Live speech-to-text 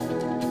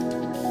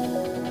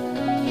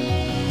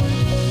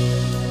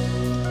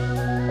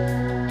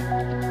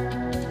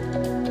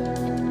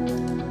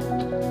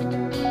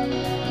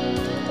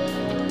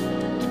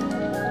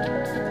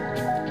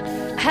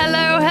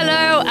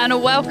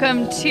and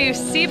welcome to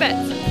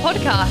Seabet's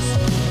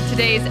podcast.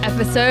 Today's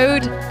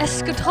episode,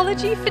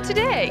 Eschatology for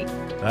Today.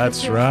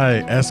 That's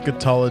right,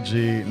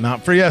 eschatology,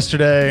 not for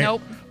yesterday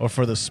Nope. or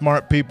for the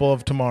smart people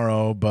of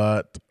tomorrow,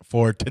 but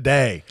for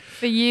today.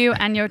 For you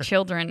and your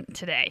children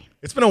today.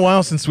 It's been a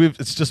while since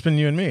it's just been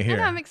you and me here.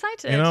 Yeah, I'm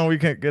excited. You know, we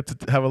can get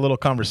to have a little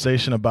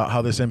conversation about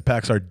how this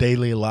impacts our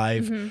daily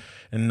life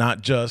and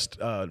not just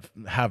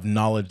have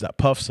knowledge that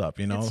puffs up,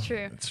 you know? It's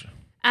true.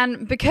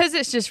 And because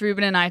it's just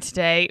Ruben and I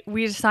today,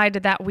 we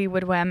decided that we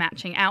would wear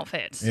matching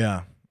outfits.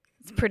 Yeah.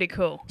 It's pretty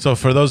cool. So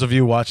for those of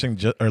you watching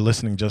or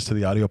listening just to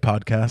the audio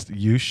podcast,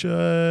 you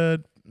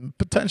should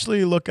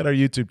potentially look at our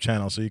YouTube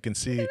channel so you can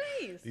see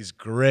these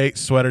great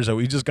sweaters that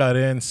we just got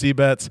in.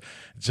 Seabets. It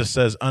just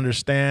says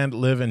understand,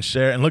 live, and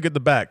share. And look at the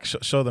back.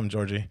 Show them,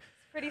 Georgie.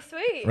 Pretty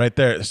sweet. Right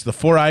there. It's the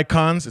 4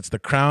 icons. It's the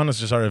crown,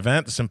 which is our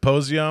event, the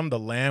symposium, the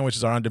land, which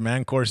is our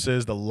on-demand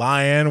courses, the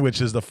lion, which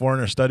is the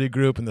foreigner study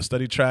group and the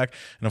study track,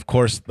 and of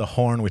course the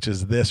horn, which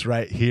is this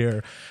right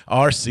here,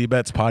 our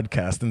Seabets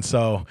podcast. And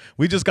so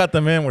we just got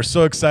them in. We're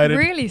so excited.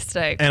 Really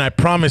stoked. And I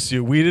promise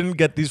you, we didn't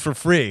get these for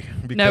free.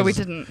 No, we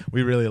didn't.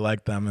 We really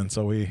like them, and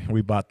so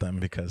we bought them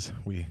because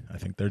I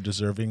think they're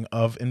deserving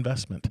of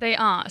investment. They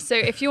are. So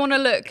if you want to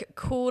look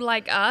cool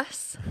like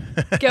us,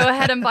 go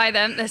ahead and buy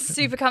them. They're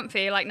super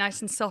comfy, like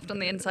nice and soft on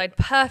the inside.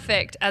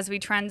 Perfect as we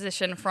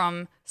transition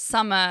from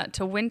summer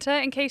to winter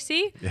in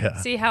KC. Yeah.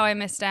 See how I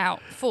missed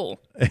out? Fall.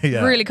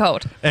 Yeah. Really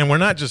cold. And we're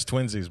not just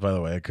twinsies, by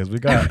the way, because we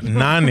got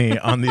Nani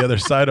on the other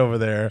side over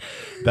there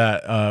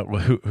that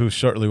who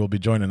shortly will be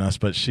joining us.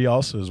 But she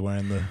also is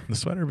wearing the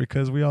sweater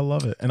because we all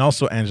love it. And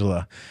also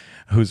Angela,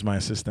 who's my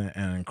assistant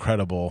and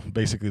incredible,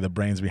 basically the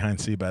brains behind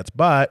Seabets.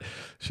 But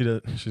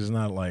she's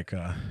not like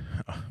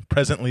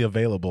presently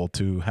available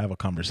to have a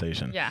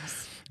conversation.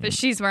 Yes. But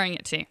she's wearing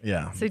it too.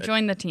 Yeah. So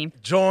join the team.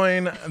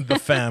 Join the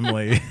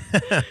family.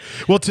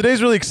 Well,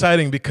 today's really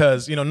exciting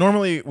because, you know,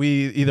 normally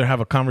we either have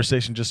a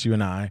conversation just you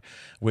and I,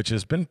 which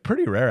has been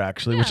pretty rare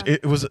actually, which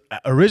it was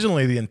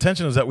originally the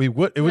intention was that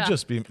it would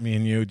just be me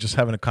and you just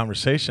having a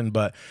conversation,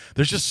 but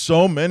there's just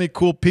so many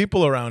cool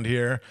people around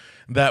here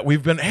that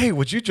we've been, hey,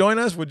 would you join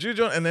us? Would you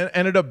join? And then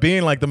ended up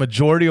being like the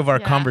majority of our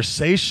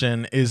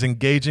conversation is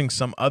engaging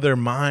some other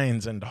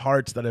minds and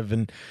hearts that have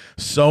been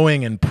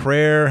sowing in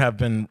prayer, have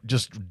been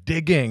just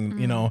digging,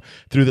 you know,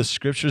 through the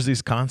scriptures,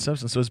 these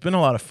concepts. And so it's been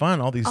a lot of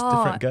fun, all these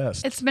different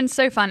guests. It's been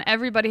so fun.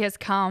 Everybody has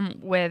come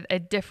with a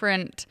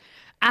different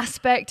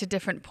aspect, a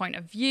different point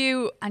of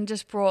view, and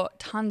just brought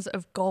tons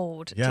of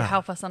gold to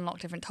help us unlock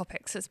different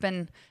topics. It's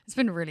been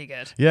really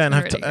good. Yeah, and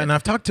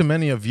I've talked to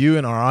many of you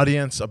in our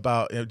audience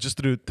about just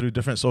through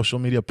different social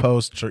media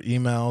posts or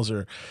emails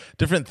or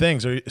different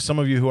things. Or some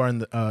of you who are in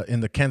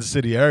the Kansas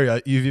City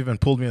area, you've even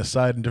pulled me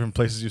aside in different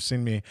places. You've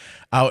seen me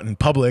out in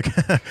public,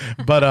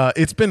 but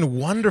it's been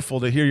wonderful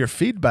to hear your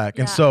feedback.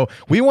 And so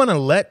we want to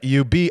let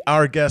you be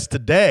our guest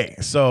today.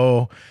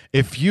 So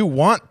if you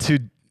want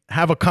to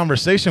have a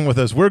conversation with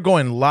us, we're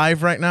going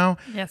live right now.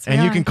 Yes,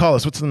 and you can call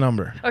us. What's the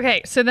number?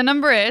 Okay, so the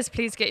number is,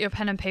 please get your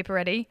pen and paper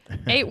ready,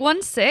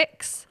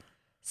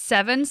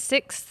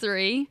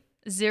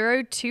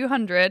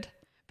 816-763-0200,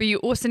 but you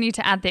also need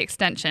to add the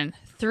extension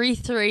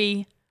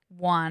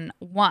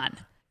 3311.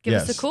 Give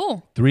us a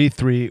call.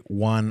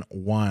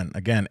 3311.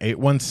 Again,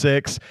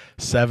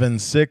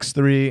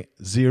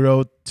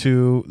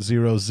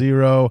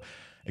 816-763-0200.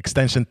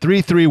 Extension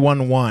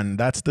 3311.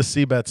 That's the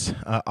Seabets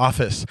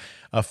office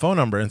phone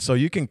number. And so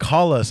you can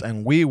call us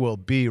and we will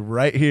be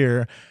right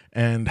here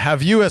and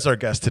have you as our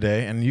guest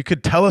today. And you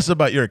could tell us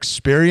about your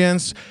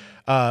experience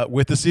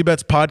with the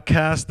Seabets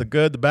podcast, the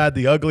good, the bad,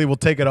 the ugly. We'll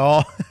take it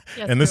all.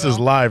 Yes, and this is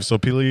live, so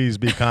please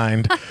be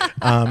kind.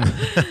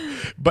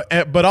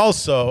 But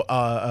also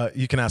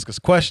you can ask us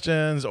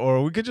questions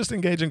or we could just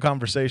engage in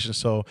conversation.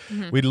 So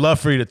we'd love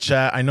for you to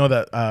chat. I know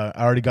that I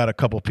already got a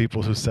couple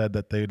people who said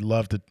that they'd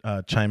love to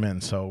chime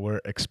in. So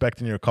we're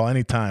expecting your call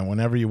anytime,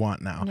 whenever you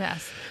want now.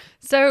 Yes.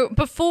 So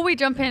before we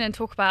jump in and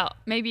talk about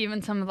maybe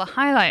even some of the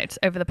highlights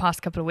over the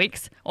past couple of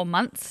weeks or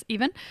months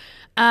even,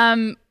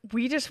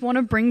 we just want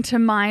to bring to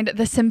mind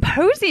the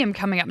symposium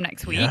coming up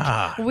next week.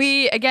 Yes.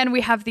 We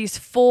have these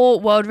 4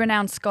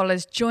 world-renowned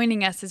scholars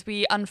joining us as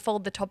we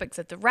unfold the topics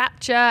of the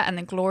rapture and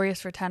the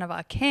glorious return of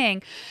our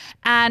King.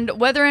 And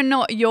whether or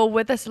not you're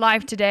with us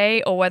live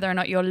today or whether or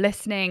not you're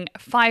listening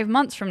 5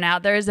 months from now,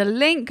 there is a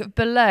link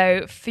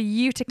below for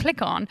you to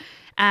click on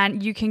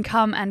and you can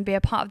come and be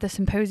a part of the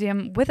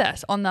symposium with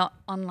us on the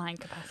online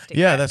capacity.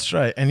 Yeah, that's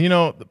right. And you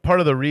know, part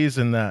of the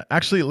reason that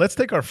actually, let's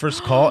take our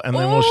first call and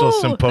then we'll show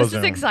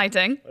symposium. This is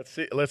exciting.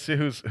 Let's see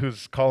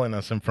who's calling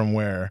us and from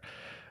where.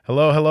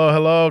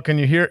 Hello. Can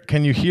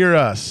you hear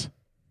us?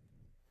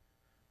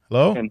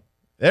 Hello?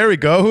 There we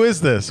go. Who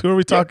is this? Who are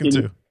we talking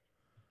to?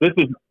 This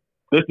is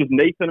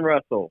Nathan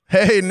Russell.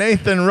 Hey,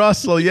 Nathan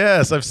Russell.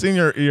 Yes, I've seen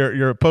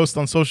your post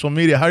on social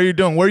media. How are you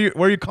doing? Where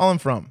are you calling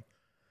from?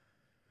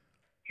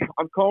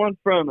 I'm calling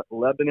from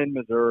Lebanon,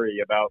 Missouri,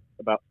 about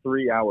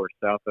 3 hours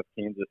south of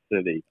Kansas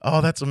City.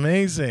 Oh, that's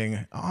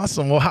amazing.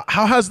 Awesome. Well,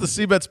 how has the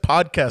Seabets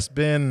podcast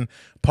been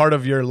part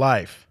of your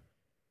life?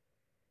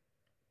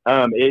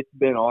 It's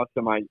been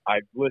awesome.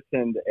 I've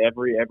listened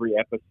every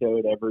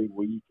episode every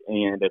week,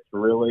 and it's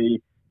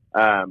really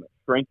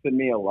strengthened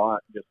me a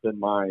lot just in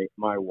my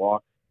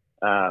walk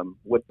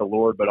with the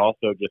Lord, but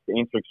also just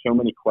answering so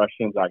many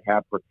questions I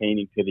have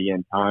pertaining to the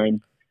end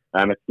times.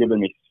 It's given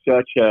me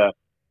such a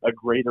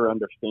greater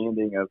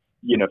understanding of,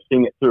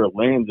 seeing it through a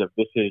lens of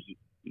this is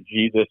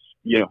Jesus,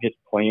 his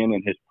plan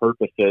and his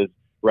purposes,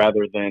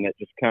 rather than it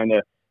just kind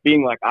of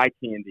being like eye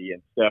candy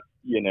and stuff,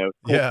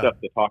 cool stuff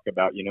to talk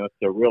about. It's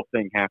a real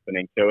thing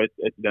happening. So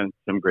it's done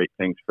some great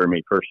things for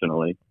me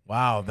personally.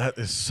 Wow, that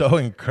is so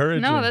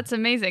encouraging. No, that's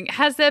amazing.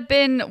 Has there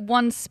been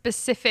one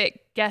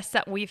specific guest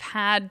that we've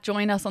had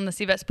join us on the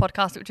CVETS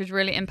podcast which has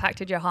really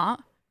impacted your heart?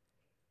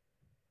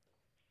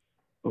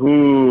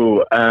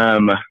 Ooh,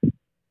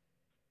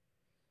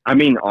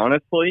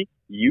 honestly,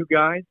 you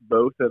guys,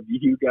 both of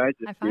you guys,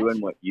 just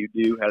doing what you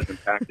do has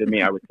impacted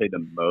me, I would say,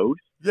 the most.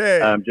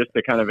 Yeah. Just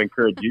to kind of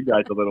encourage you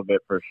guys a little bit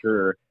for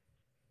sure.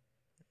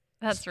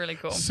 That's really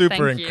cool.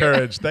 Super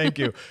encouraged. Thank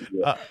you.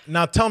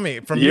 Now tell me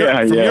from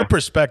your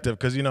perspective,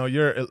 because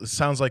it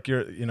sounds like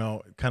you're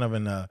kind of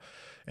in a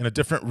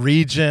different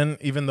region,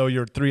 even though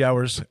you're 3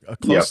 hours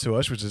close to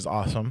us, which is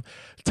awesome.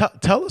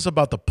 Tell us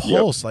about the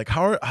pulse. Like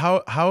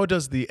how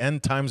does the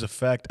end times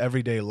affect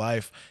everyday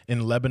life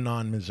in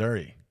Lebanon,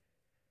 Missouri?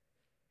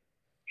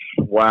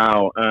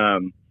 Wow.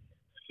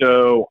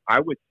 So I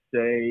would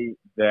say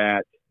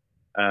that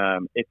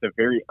it's a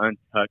very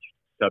untouched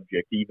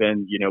subject.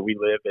 Even, we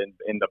live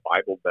in the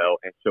Bible Belt,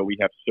 and so we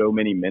have so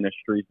many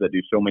ministries that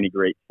do so many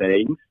great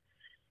things,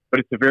 but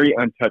it's a very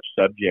untouched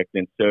subject.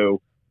 And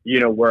so,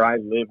 where I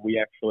live, we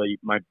actually,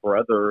 my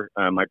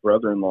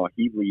brother-in-law,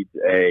 he leads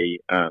a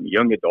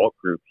young adult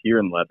group here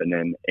in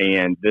Lebanon,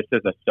 and this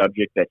is a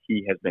subject that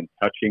he has been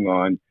touching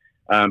on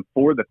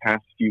for the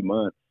past few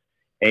months.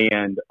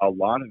 And a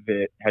lot of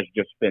it has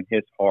just been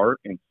his heart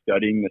and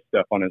studying this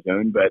stuff on his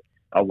own, but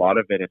a lot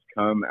of it has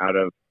come out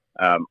of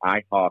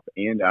IHOP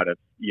and out of,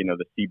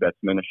 the CVETS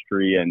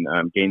ministry and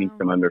gaining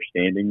some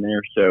understanding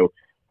there. So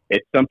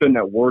it's something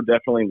that we're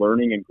definitely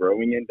learning and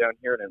growing in down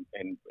here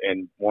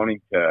and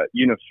wanting to,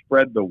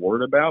 spread the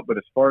word about. But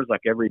as far as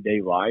like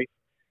everyday life,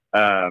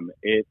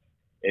 it's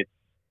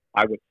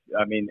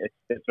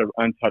an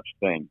untouched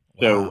thing.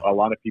 Wow. So a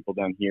lot of people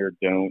down here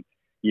don't,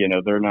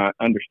 they're not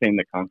understanding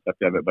the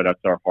concept of it, but that's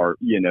our heart,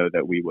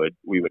 that we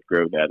would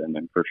grow that in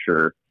them for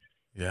sure.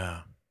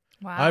 Yeah.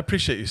 Wow. I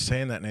appreciate you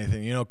saying that,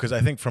 Nathan, because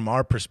I think from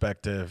our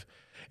perspective,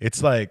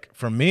 it's like,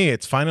 for me,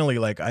 it's finally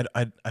like,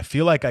 I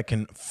feel like I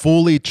can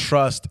fully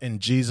trust in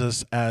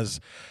Jesus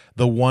as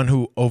the one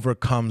who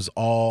overcomes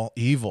all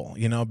evil,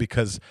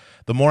 because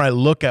the more I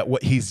look at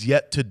what he's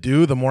yet to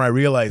do, the more I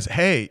realize,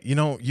 hey,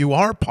 you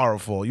are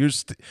powerful.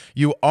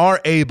 You are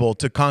able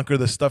to conquer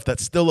the stuff that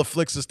still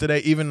afflicts us today,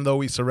 even though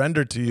we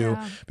surrender to you,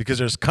 because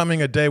there's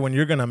coming a day when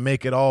you're going to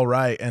make it all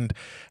right. And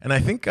I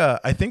think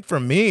for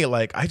me,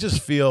 like, I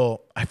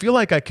feel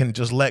like I can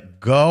just let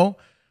go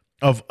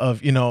of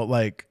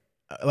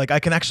like I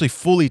can actually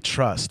fully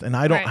trust, and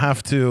I don't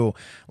have to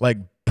like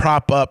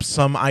prop up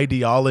some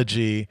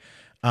ideology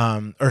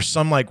or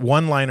some like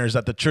one-liners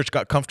that the church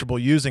got comfortable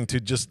using to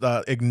just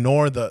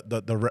ignore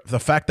the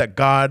fact that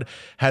God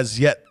has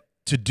yet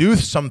to do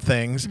some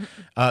things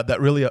that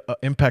really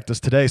impact us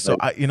today. So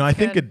I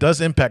think it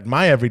does impact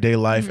my everyday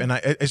life, and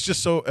it's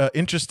just so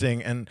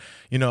interesting and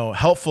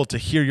helpful to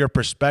hear your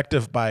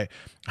perspective by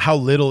how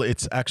little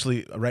it's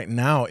actually right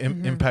now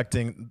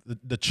impacting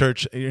the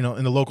church,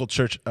 in the local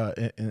church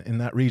in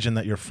that region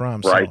that you're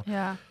from. Right. So.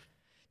 Yeah.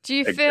 Do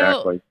you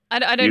feel? I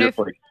don't know.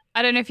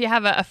 I don't know if you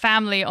have a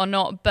family or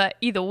not, but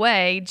either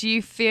way, do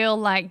you feel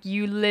like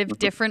you live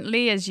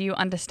differently as you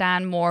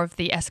understand more of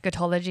the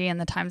eschatology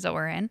and the times that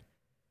we're in?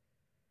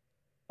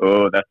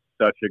 Oh, that's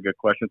such a good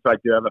question. So I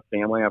do have a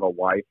family. I have a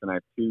wife, and I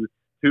have two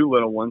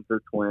little ones.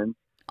 They're twins,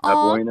 a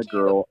boy and a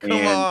girl. Come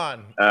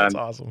on, that's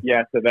awesome.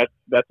 Yeah, so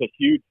that's a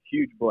huge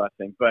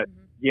blessing. But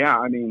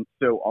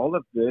so all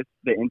of this,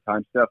 the end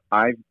time stuff,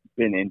 I've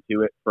been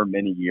into it for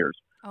many years.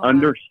 Oh,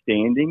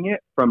 understanding it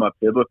from a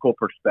biblical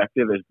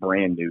perspective is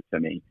brand new to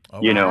me.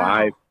 Oh,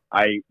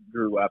 I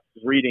grew up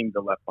reading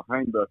the Left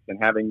Behind books and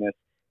having this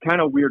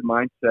kind of weird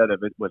mindset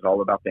of it was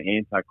all about the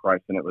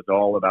Antichrist and it was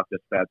all about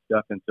this bad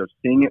stuff. And so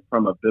seeing it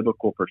from a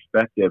biblical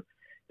perspective,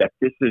 that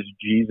this is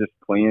Jesus'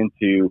 plan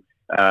to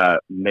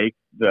make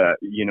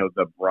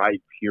the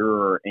bride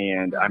pure.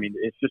 And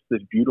it's just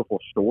this beautiful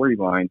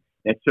storyline.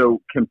 And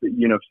so,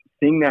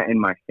 seeing that in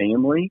my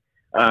family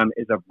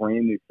is a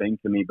brand new thing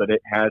to me, but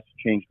it has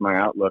changed my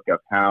outlook of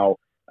how,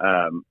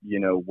 as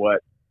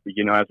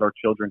our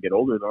children get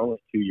older, they're only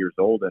 2 years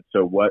old. And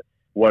so what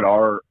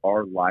our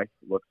life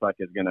looks like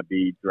is going to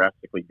be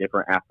drastically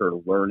different after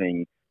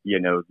learning,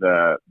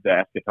 the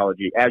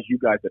eschatology as you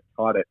guys have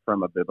taught it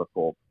from a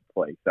biblical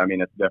place.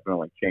 It's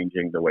definitely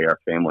changing the way our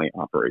family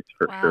operates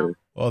for sure.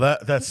 Well,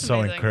 that's so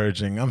amazing.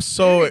 Encouraging. I'm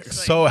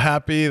so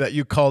happy that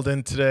you called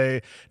in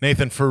today,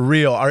 Nathan, for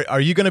real. Are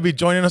you going to be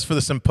joining us for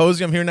the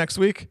symposium here next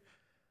week?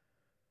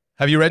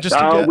 Have you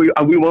registered yet?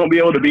 We won't be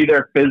able to be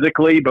there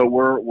physically, but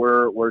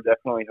we're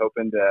definitely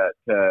hoping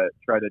to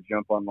try to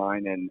jump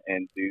online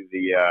and do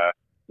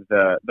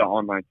the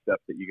online stuff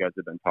that you guys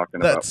have been talking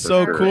about. That's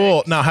so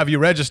cool. Now, have you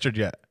registered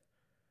yet?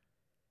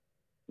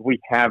 We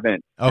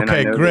haven't.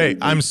 Okay, great.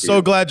 I'm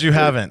so glad you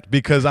haven't,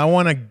 because I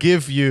want to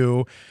give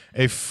you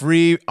a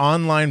free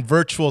online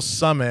virtual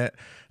summit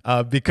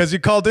because you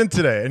called in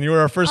today and you were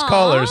our first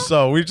caller.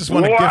 So we just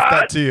want to gift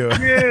that to you.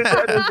 Dude,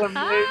 that is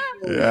amazing.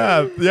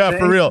 Yeah,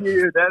 for real. Thank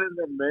you. That is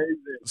amazing.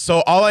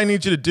 So all I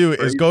need you to do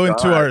is go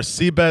into God. our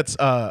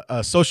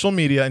CBETS social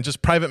media and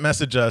just private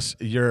message us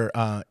your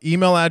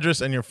email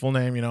address and your full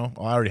name. You know,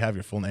 well, I already have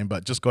your full name,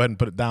 but just go ahead and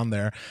put it down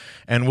there,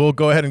 and we'll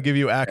go ahead and give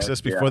you access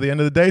before the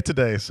end of the day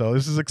today. So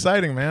this is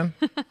exciting, man.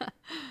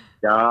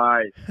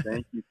 Guys,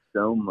 thank you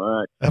so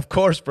much. Of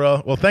course,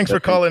 bro. Well, thanks for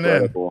calling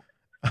incredible. in.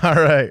 All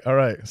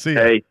right. See you.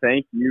 Hey,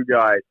 thank you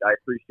guys. I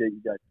appreciate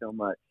you guys so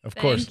much. Of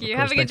course. Thank you.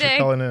 Have a good Thanks day.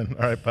 for calling in.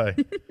 All right, bye.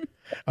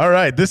 All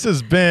right, this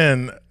has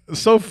been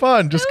so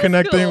fun, just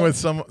connecting cool. with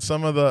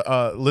some of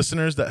the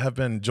listeners that have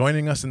been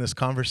joining us in this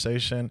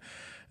conversation.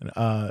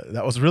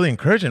 That was really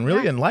encouraging,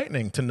 really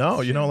enlightening to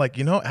know.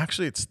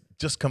 Actually, it's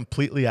just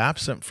completely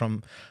absent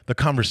from the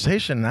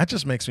conversation. And that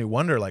just makes me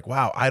wonder, like,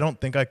 wow, I don't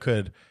think I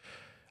could.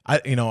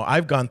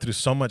 I've gone through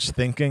so much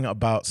thinking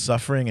about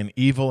suffering and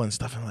evil and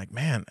stuff. I'm like,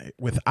 man,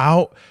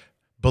 without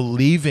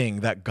believing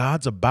that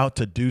God's about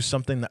to do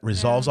something that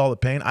resolves all the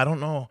pain, I don't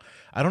know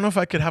if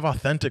I could have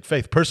authentic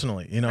faith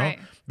personally, right.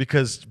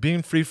 Because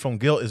being free from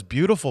guilt is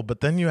beautiful,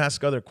 but then you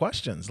ask other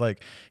questions,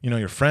 like,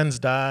 your friends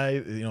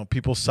die,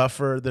 people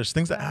suffer, there's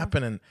things that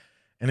happen, and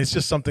it's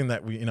just something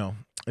that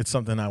it's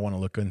something I want to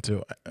look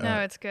into. No,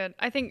 it's good.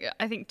 I think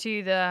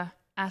too, the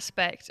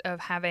aspect of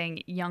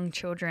having young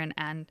children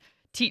and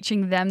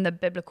teaching them the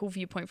biblical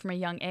viewpoint from a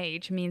young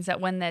age means that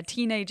when they're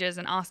teenagers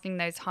and asking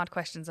those hard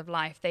questions of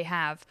life, they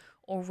have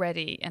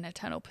already an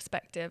eternal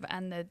perspective,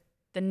 and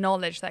the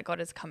knowledge that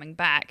God is coming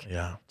back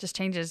just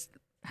changes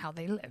how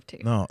they live too.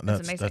 No,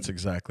 that's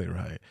exactly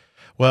right.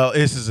 Well,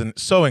 this is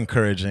so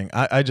encouraging.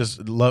 I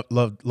just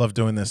love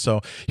doing this.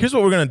 So here's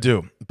what we're going to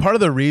do. Part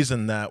of the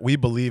reason that we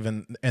believe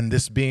in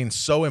this being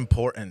so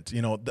important,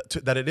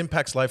 that it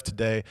impacts life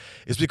today,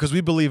 is because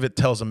we believe it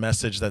tells a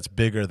message that's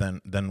bigger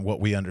than what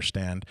we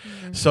understand.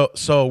 Mm-hmm.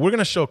 So we're going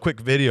to show a quick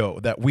video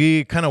that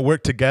we kind of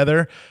work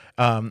together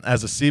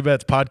as a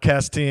CBETS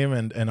podcast team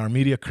and our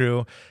media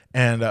crew,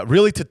 and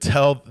really to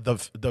tell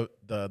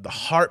the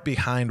heart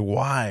behind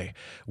why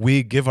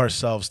we give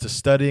ourselves to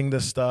studying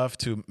this stuff,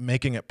 to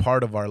making it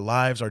part of our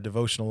lives, our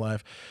devotional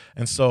life.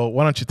 And so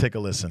why don't you take a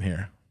listen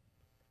here?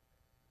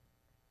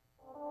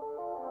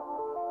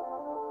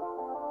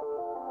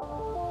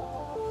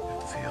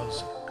 It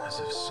feels as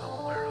if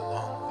somewhere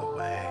along the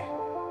way,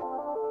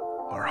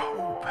 our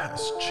hope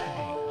has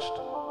changed.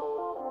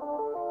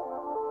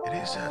 It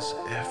is as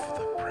if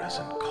the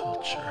present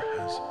culture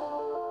has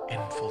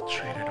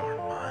infiltrated our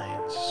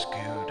minds,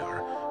 skewed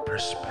our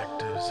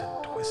perspectives,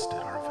 and twisted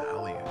our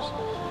values.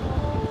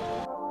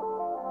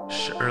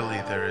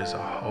 Surely there is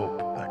a hope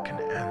that can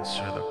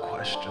answer the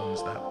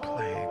questions that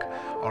plague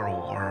our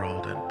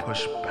world and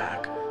push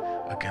back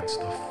against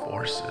the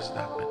forces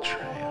that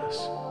betray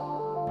us.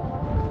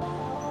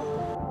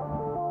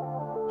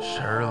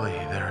 Surely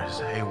there is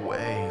a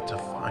way to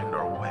find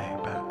our way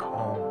back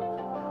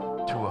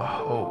home, to a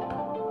hope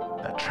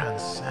that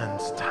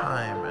transcends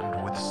time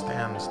and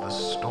withstands the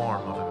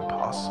storm of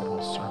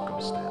impossible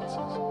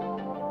circumstances,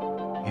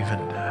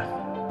 even death.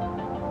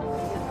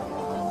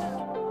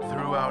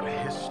 Throughout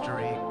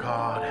history,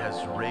 God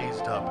has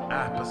raised up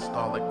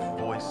apostolic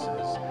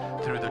voices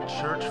through the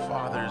church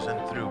fathers and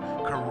through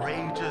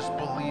courageous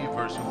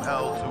believers who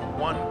held to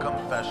one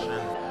confession,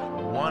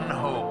 one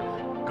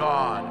hope: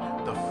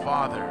 God the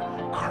Father,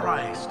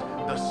 Christ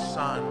the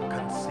Son,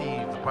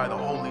 conceived by the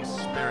Holy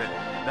Spirit,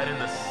 that in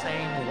the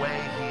same way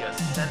he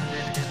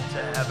ascended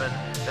into heaven,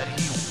 that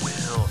he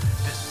will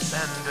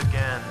descend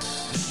again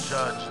to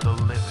judge the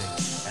living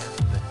and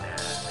the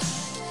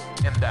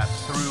dead, and that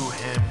through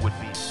him would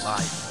be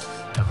life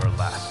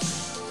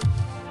everlasting.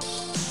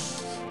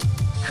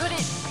 Could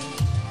it be?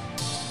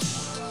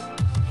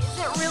 Is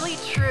it really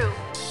true?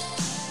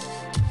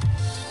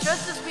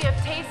 Just as we have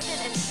tasted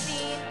and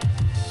seen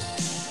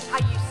how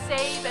you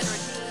save and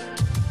redeem,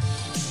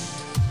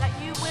 that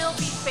you will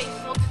be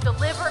faithful to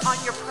deliver on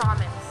your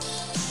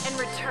promise and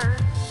return.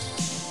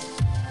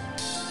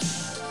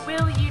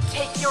 Will you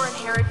take your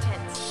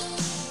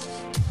inheritance?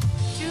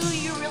 Do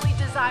you really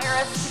desire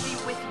us to be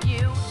with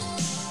you?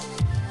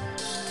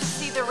 To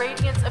see the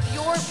radiance of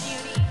your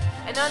beauty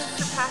and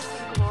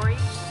unsurpassing glory?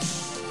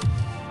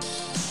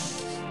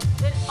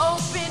 Then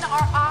open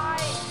our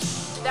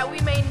eyes that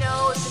we may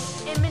know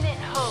this imminent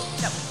hope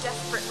that we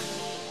desperately need.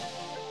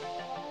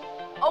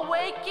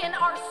 Awaken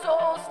our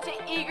souls to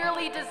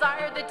eagerly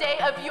desire the day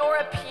of your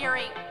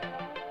appearing.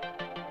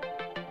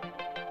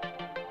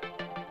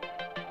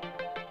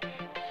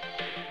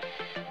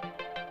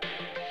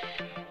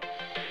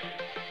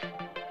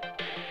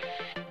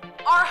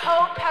 Our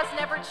hope has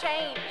never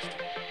changed.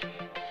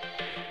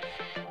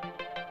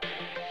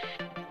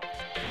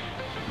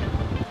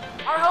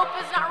 Our hope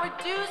is not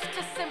reduced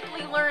to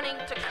simply learning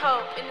to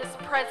cope in this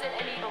present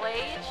and evil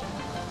age.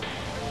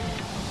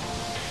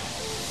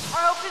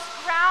 Our hope is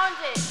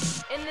grounded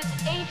in this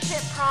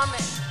ancient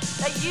promise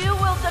that you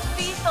will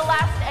defeat the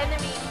last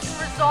enemy to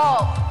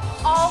resolve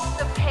all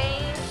the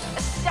pain,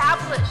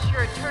 establish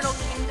your eternal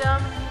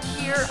kingdom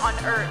here on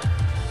earth.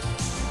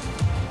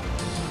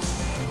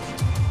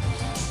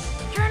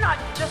 You're not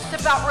just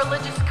about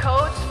religious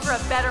codes for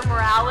a better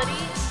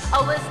morality,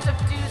 a list of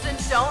do's and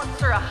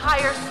don'ts, or a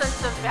higher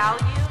sense of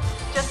value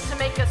just to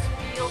make us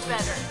feel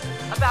better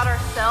about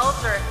ourselves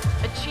or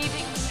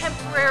achieving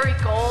temporary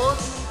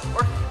goals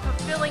or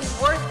fulfilling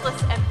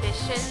worthless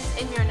ambitions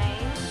in your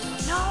name.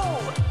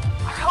 No,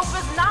 our hope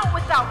is not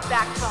without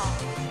backbone.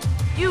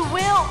 You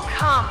will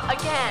come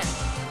again.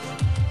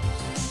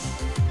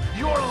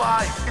 Your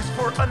life is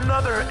for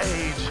another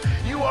age.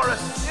 You are a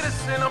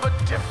citizen of a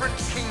different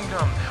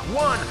kingdom,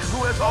 one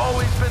who has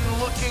always been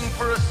looking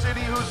for a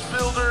city whose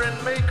builder and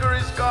maker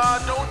is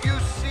God. Don't you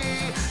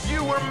see?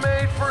 You were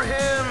made for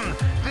him.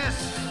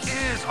 This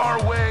is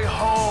our way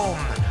home.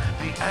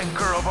 The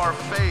anchor of our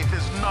faith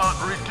is not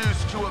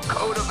reduced to a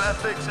code of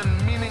ethics and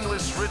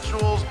meaningless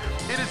rituals.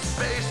 It is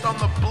based on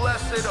the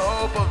blessed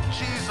hope of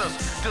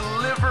Jesus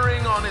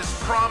delivering on his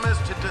promise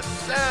to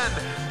descend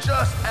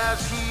just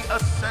as he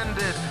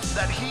ascended,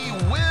 that he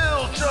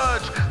will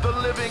judge the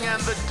living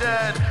and the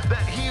dead,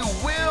 that he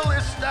will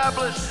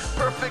establish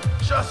perfect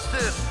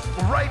justice,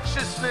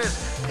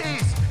 righteousness,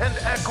 peace, and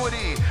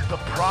equity. The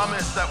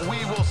promise that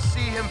we will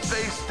see him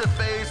face to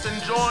face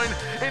and join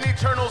an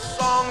eternal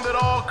song that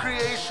all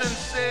creation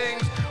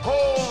sings.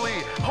 Holy,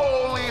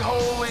 holy,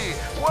 holy,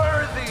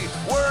 worthy,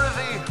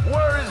 worthy,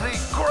 worthy,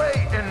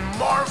 great and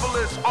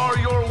marvelous are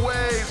your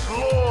ways,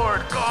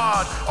 Lord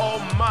God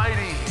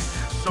Almighty.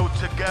 So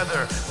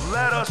together,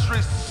 let us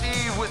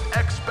receive with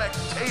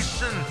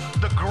expectation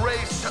the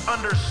grace to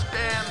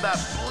understand that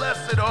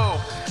blessed hope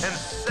and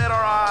set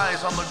our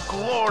eyes on the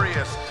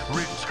glorious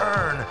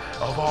return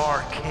of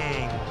our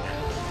King.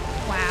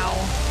 Wow.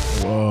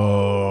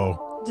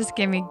 Whoa. Just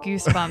gave me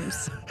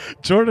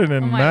goosebumps. Jordan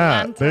and Oh my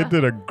Matt, Lanta. they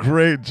did a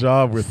great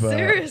job with that.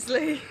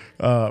 Seriously.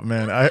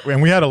 Man,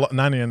 and we had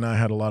Nani and I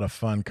had a lot of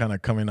fun kind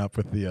of coming up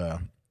with the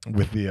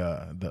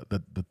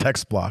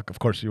text block. Of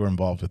course, you were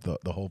involved with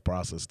the whole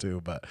process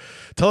too. But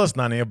tell us,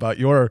 Nani, about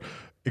your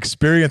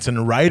experience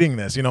in writing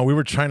this. You know, we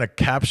were trying to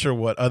capture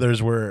what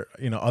others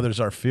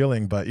are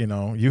feeling, but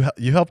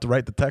you helped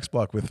write the text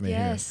block with me.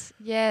 Yes,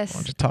 Here. yes. Why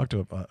don't you talk to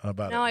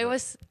about it? No,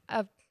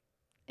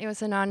 it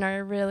was an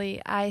honor,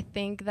 really. I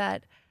think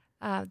that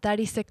that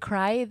is a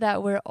cry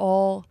that we're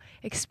all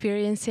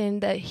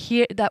experiencing,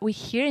 that we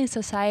hear in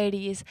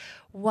society is,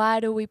 what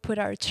do we put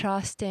our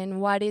trust in?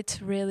 What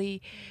it's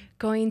really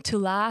going to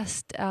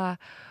last?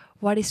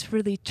 What is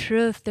really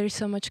truth? There's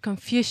so much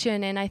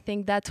confusion, and I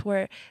think that's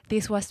where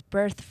this was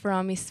birthed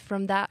from, is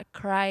from that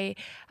cry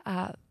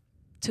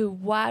to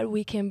what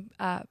we can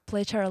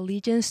pledge our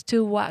allegiance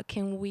to, what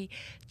can we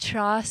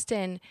trust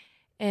and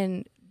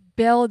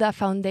build a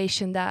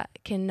foundation that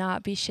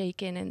cannot be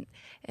shaken,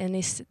 and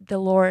is the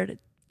Lord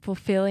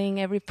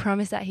fulfilling every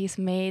promise that he's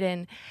made.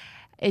 And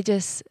it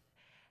just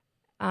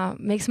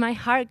makes my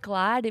heart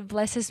glad. It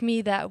blesses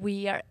me that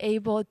we are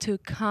able to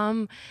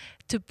come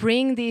to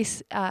bring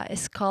these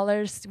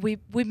scholars. We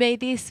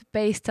made this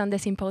based on the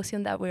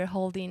symposium that we're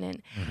holding,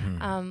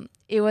 and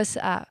it was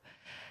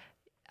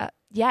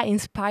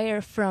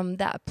inspired from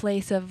that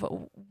place of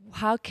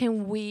how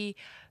can we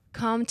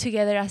come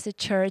together as a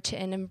church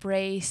and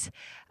embrace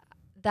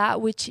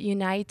that which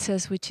unites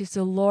us, which is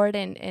the Lord,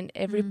 and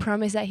every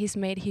promise that he's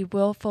made, he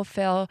will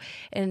fulfill.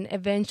 And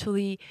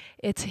eventually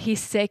it's his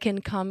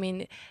second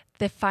coming,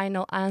 the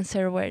final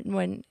answer,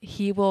 when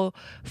he will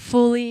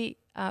fully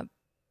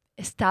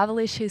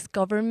establish his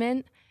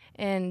government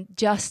and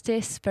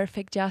justice,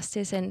 perfect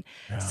justice. And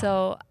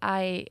so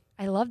I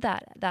love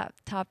that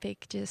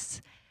topic.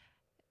 Just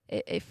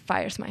it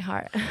fires my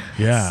heart.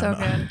 Yeah, So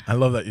good. I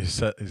love that you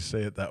say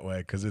it that way,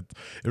 because it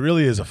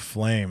really is a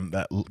flame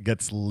that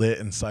gets lit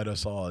inside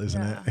us all,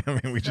 isn't it? I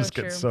mean, we So just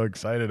true. get so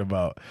excited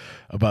about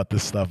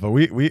this stuff. But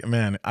we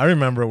man, I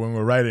remember when we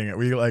were writing it,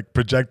 we like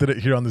projected it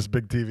here on this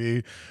big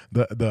TV,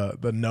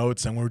 the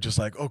notes, and we were just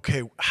like,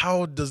 okay,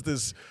 how does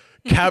this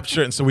capture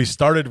it? And so we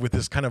started with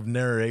this kind of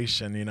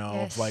narration,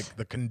 Yes. of like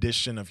the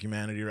condition of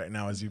humanity right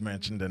now, as you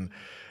mentioned, and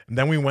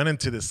then we went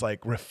into this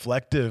like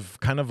reflective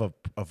kind of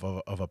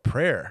a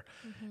prayer.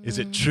 Is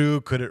it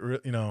true? Could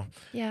it,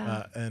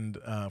 Yeah. and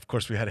of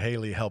course we had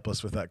Haley help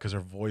us with that, because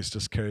her voice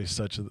just carries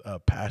such a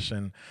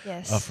passion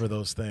Yes. for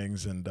those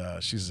things. And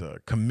she's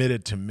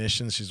committed to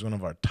missions. She's one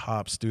of our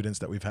top students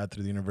that we've had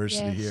through the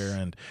university Yes. here,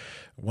 and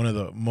one of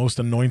the most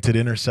anointed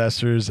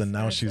intercessors. And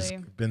now she's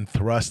Seriously. been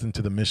thrust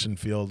into the mission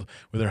field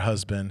with her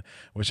husband,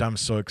 which I'm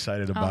so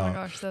excited Oh about my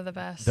gosh, they're the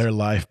best. their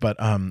life. But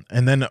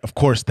and then of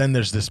course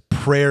there's this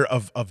prayer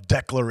of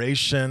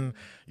declaration,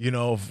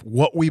 of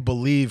what we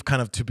believe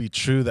kind of to be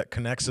true, that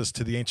connects us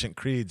to the ancient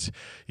creeds,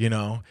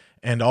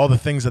 and all the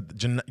things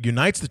that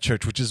unites the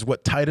church, which is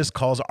what Titus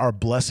calls our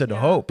blessed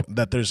hope,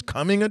 that there's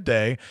coming a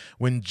day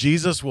when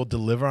Jesus will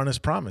deliver on his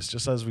promise,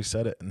 just as we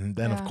said it. And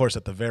then, of course,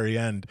 at the very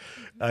end,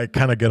 I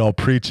kind of get all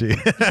preachy,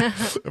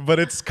 but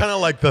it's kind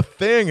of like the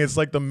thing. It's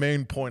like the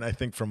main point, I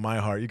think, from my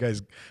heart. You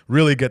guys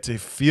really get to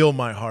feel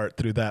my heart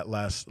through that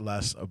last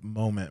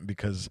moment,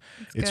 because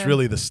it's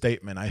really the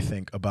statement, I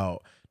think,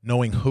 about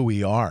knowing who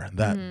we are,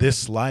 that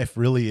this life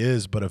really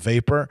is but a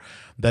vapor,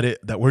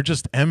 that we're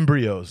just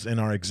embryos in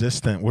our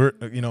existence. We're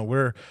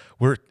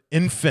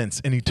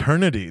infants in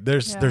eternity.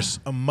 There's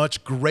a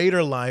much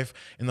greater life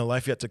in the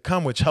life yet to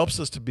come, which helps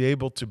us to be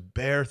able to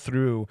bear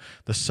through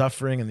the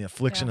suffering and the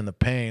affliction and the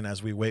pain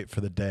as we wait for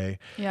the day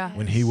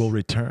when he will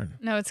return.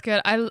 No, it's good.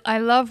 I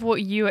love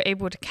what you were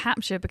able to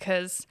capture,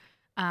 because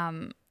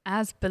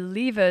as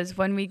believers,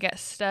 when we get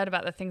stirred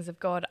about the things of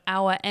God,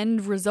 our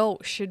end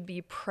result should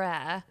be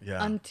prayer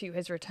unto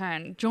his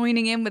return,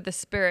 joining in with the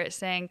Spirit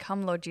saying,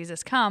 "Come, Lord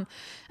Jesus, come."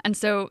 And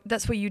so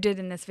that's what you did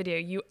in this video.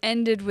 You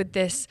ended with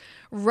this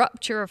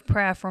rupture of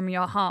prayer from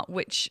your heart,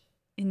 which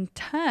in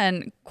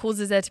turn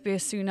causes there to be a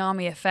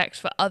tsunami effect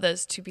for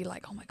others to be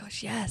like, "Oh my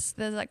gosh, yes,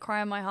 there's that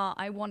cry in my heart.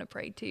 I want to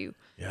pray too."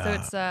 Yeah. So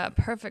it's a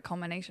perfect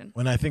combination.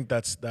 When I think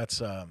that's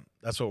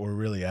what we're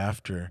really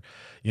after,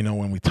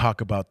 when we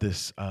talk about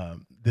this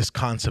this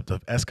concept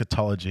of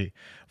eschatology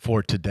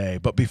for today.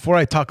 But before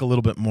I talk a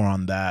little bit more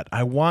on that,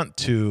 I want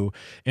to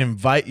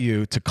invite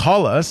you to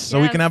call us so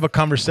we can have a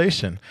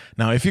conversation.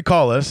 Now, if you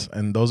call us,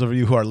 and those of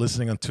you who are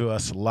listening to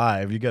us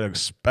live, you get a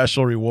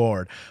special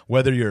reward,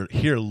 whether you're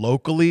here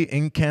locally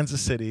in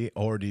Kansas City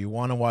or do you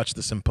want to watch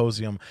the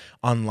symposium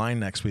online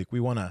next week. We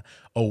want to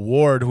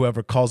award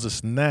whoever calls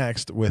us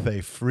next with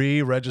a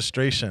free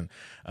registration,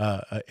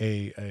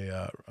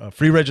 a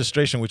free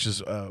registration, which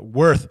is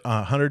worth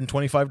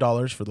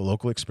 $125 for the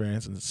local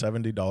experience and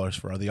 $70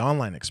 for the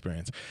online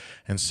experience.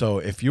 And so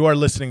if you are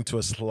listening to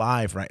us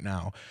live right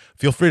now,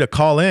 feel free to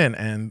call in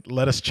and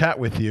let us chat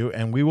with you,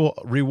 and we will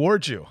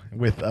reward you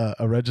with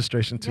a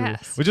registration too,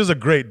 which is a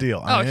great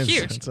deal. I mean,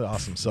 huge. It's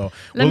awesome. So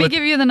let me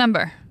give you the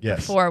number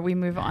before we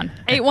move on.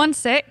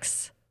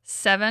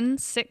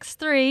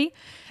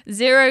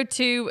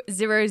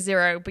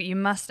 816-763-0200, but you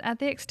must add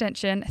the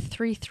extension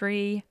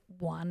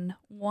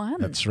 3311.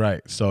 That's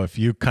right. So if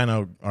you kind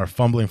of are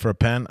fumbling for a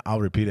pen,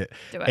 I'll repeat it.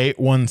 Do it.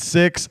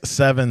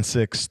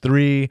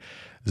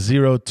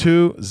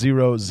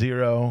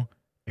 816-763-0200,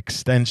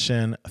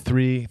 extension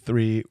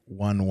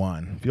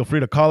 3311. Feel free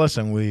to call us,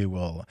 and we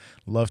will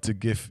love to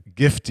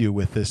gift you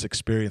with this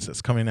experience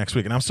that's coming next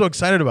week. And I'm so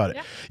excited about it.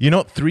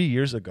 Yeah. 3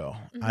 years ago,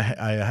 I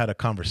had a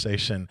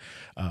conversation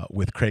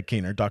with Craig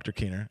Keener, Dr.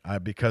 Keener,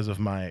 because of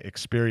my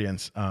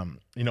experience,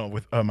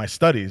 with my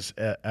studies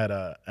at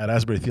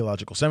Asbury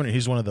Theological Seminary.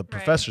 He's one of the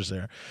professors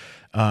there.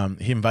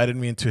 He invited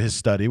me into his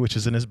study, which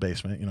is in his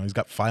basement. He's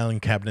got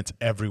filing cabinets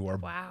everywhere,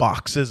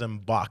 boxes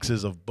and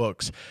boxes of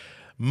books.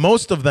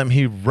 Most of them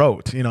he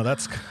wrote,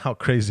 that's how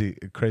crazy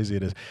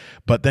it is.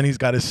 But then he's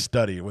got his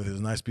study with his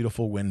nice,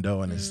 beautiful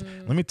window, and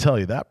let me tell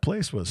you, that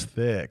place was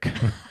thick.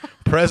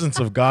 Presence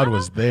of God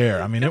was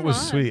there. I mean, it was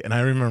sweet. And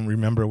I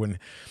remember when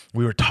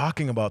we were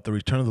talking about the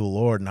return of the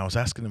Lord, and I was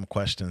asking him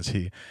questions.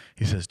 He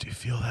says, "Do you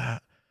feel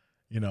that?"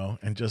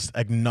 And just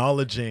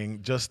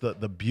acknowledging just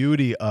the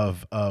beauty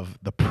of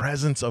the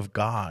presence of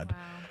God.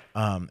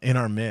 In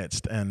our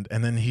midst, and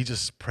then he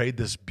just prayed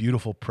this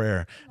beautiful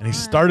prayer, and he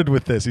started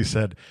with this. He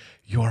said,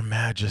 "Your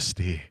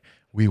Majesty,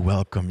 we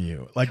welcome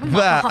you," like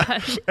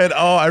that. And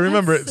I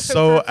remember it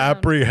so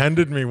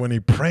apprehended me when he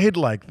prayed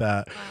like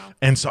that.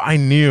 And so I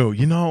knew,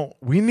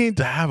 we need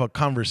to have a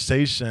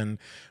conversation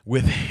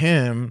with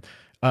him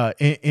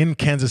in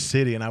Kansas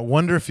City, and I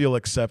wonder if he'll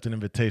accept an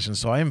invitation.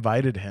 So I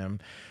invited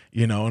him.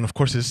 And of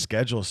course his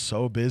schedule is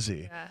so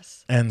busy.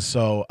 Yes. And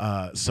so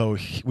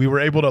we were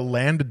able to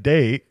land a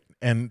date.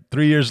 And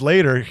 3 years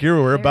later, here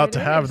we're about to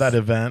have that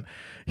event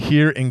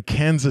here in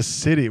Kansas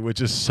City, which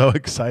is so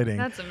exciting.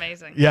 That's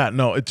amazing. Yeah,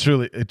 no, it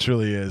truly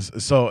is.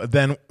 So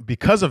then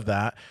because of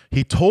that,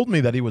 he told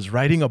me that he was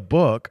writing a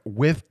book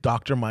with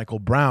Dr. Michael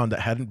Brown that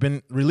hadn't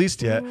been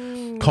released yet,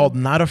 called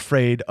Not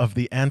Afraid of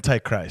the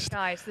Antichrist.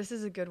 Guys, this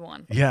is a good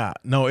one. Yeah,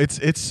 no,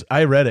 it's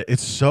I read it.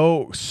 It's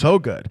so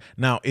good.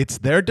 Now, it's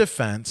their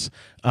defense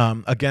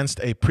against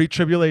a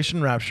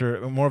pre-tribulation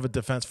rapture, more of a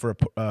defense for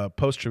a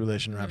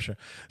post-tribulation rapture.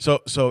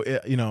 So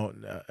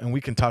and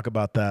we can talk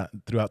about that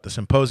throughout the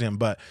symposium.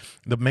 But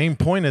the main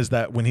point is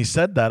that when he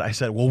said that, I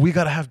said, well, we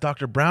got to have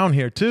Dr. Brown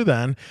here too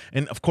then.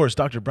 And of course,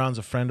 Dr. Brown's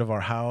a friend of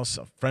our house,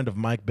 a friend of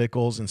Mike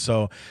Bickles. And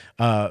so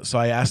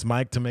I asked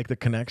Mike to make the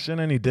connection,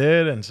 and he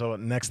did. And so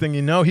next thing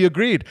you know, he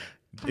agreed.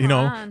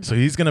 So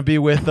he's going to be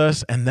with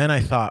us. And then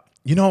I thought,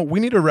 we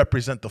need to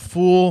represent the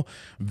full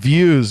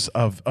views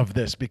of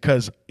this,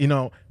 because,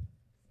 I'm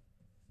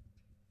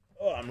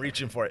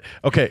reaching for it.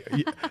 Okay.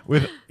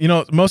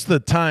 Most of the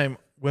time,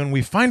 when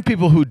we find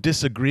people who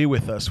disagree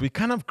with us, we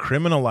kind of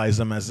criminalize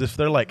them as if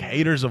they're like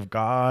haters of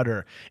God or Or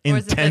as if they're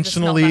just not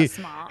intentionally that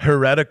smart.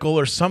 heretical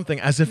or something,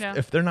 as if Yeah.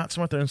 if they're not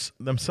smart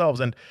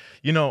themselves. And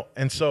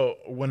and so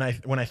when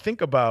I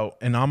think about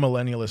an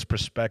amillennialist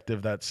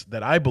perspective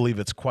that I believe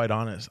it's quite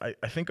honest,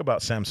 I think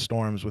about Sam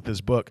Storms with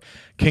his book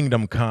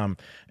Kingdom Come,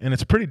 and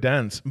it's pretty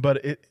dense, but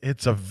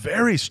it's a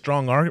very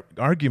strong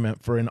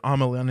argument for an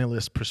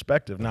amillennialist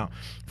perspective. Now,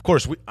 of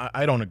course,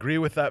 I don't agree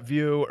with that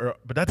view,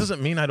 but that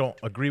doesn't mean I don't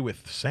agree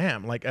with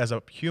Sam, like as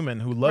a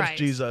human who loves Right.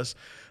 Jesus,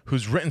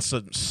 who's written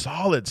some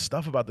solid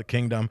stuff about the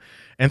kingdom.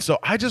 And so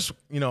I just,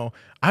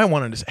 I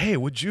wanted to say, hey,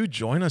 would you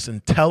join us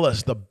and tell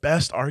us the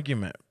best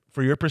argument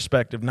for your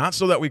perspective, not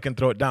so that we can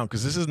throw it down,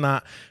 because this is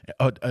not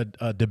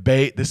a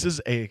debate. This is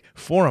a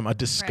forum, a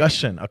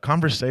discussion, a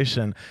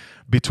conversation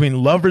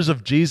between lovers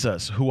of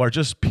Jesus who are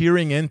just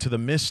peering into the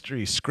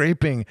mystery,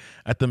 scraping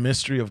at the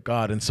mystery of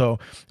God. And so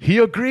he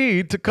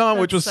agreed to come,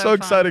 which was That's so so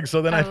exciting. fun.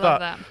 So then I I love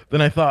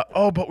that. thought,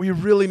 oh, but we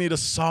really need a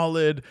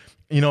solid,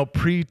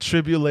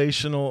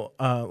 pre-tribulational,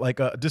 like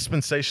a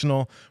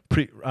dispensational,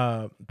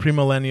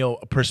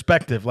 premillennial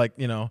perspective, like,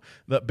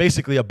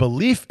 basically a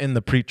belief in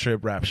the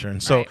pre-trib rapture.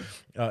 And so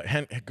go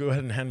ahead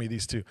and hand me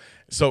these two.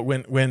 So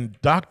when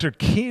Dr.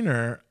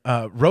 Keener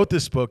wrote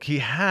this book, he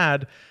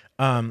had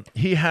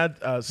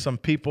some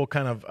people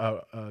kind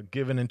of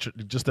given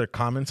just their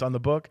comments on the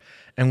book.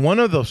 And one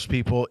of those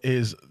people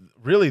is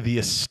really the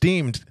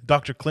esteemed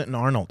Dr. Clinton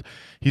Arnold.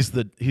 He's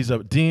a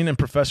dean and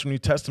professor of New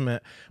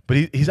Testament, but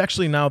he's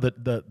actually now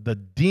the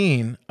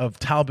dean of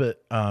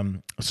Talbot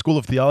School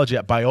of Theology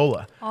at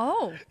Biola.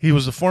 Oh, He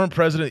was the former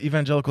president of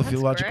Evangelical That's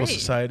Theological great.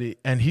 Society,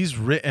 and he's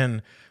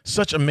written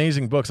such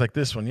amazing books like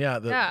this one. Yeah,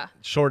 Yeah.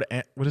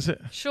 what is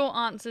it? short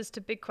answers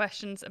to big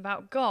questions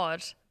about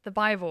God, the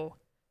Bible,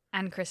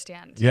 and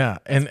Christianity. Yeah,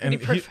 and pretty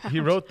he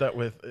profound. wrote that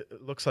with,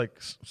 it looks like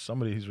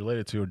somebody he's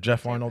related to, or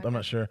Jeff Arnold, I'm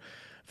not sure,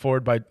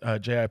 forward by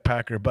J.I.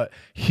 Packer. But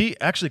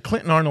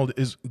Clinton Arnold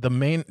is the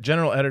main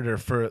general editor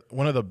for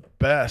one of the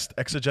best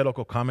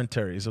exegetical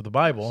commentaries of the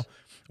Bible,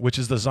 which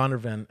is the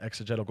Zondervan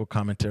exegetical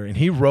commentary. And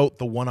he wrote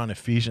the one on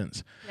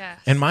Ephesians.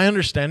 Yes. And my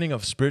understanding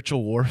of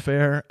spiritual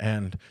warfare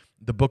and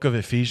the book of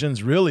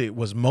Ephesians really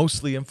was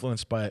mostly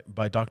influenced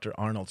by Dr.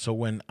 Arnold. So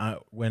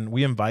when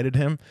we invited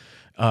him,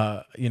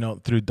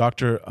 through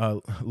Dr.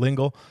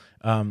 Lingle,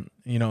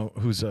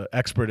 who's an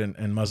expert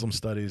in Muslim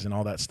studies and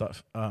all that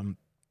stuff,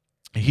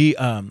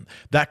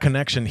 that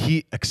connection,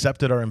 he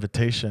accepted our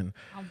invitation.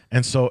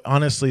 And so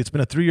honestly, it's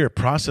been a 3-year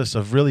process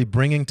of really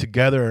bringing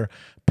together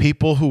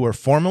people who are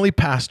formerly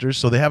pastors,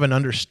 so they have an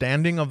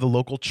understanding of the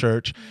local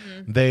church.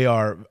 Mm-hmm. They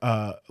are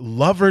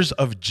lovers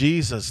of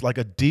Jesus, like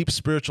a deep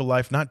spiritual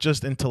life, not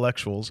just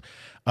intellectuals,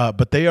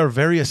 but they are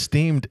very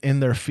esteemed in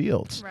their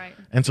fields. Right.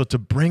 And so to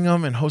bring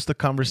them and host a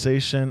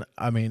conversation,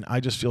 I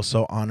just feel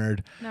so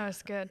honored, No,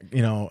 it's good.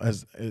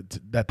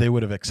 that they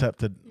would have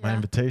accepted my Yeah.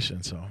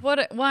 invitation. So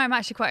What I'm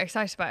actually quite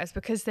excited about is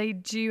because they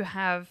do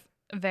have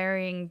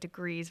varying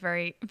degrees,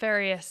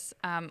 various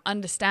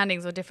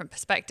understandings or different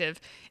perspective.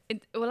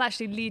 It will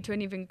actually lead to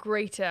an even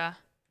greater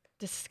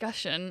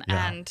discussion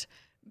and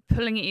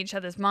pulling at each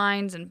other's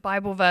minds and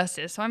Bible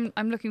verses. So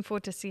I'm looking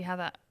forward to see how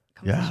that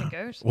conversation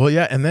goes. Well,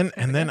 yeah, and then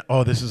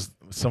this is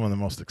some of the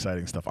most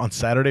exciting stuff. On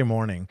Saturday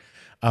morning,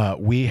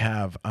 we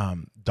have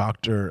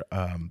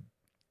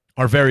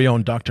our very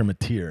own Dr.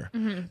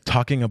 Mateer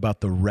talking about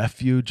the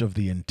refuge of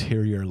the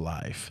interior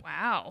life.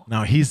 Wow.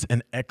 Now, he's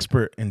an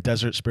expert in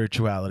desert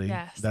spirituality.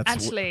 Yes.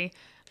 Actually,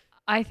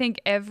 I think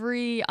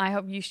every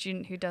IHOPU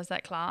student who does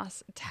that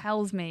class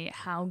tells me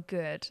how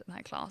good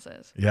that class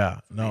is. Yeah,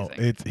 no,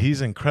 amazing.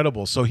 he's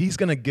incredible. So he's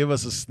going to give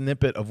us a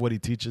snippet of what he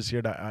teaches here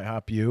at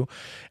IHOPU,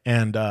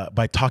 and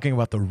by talking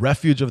about the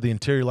refuge of the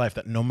interior life,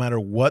 that no matter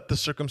what the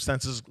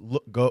circumstances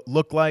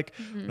look like,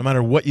 no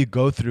matter what you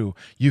go through,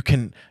 you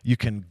can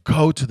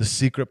go to the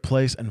secret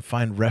place and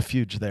find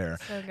refuge there.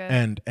 So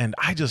good. And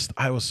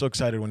I was so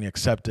excited when he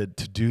accepted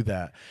to do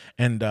that,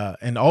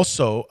 and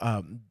also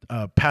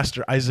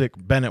Pastor Isaac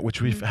Bennett,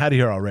 which we've had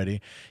here already,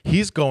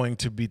 he's going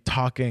to be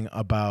talking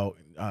about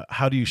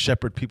how do you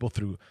shepherd people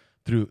through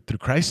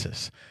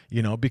crisis,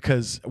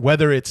 because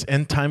whether it's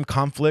end time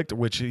conflict,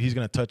 which he's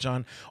going to touch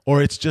on,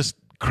 or it's just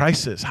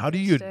crisis, how do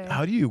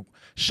you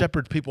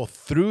shepherd people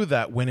through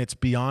that when it's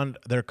beyond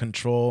their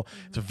control?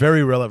 It's a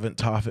very relevant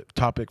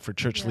topic for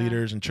church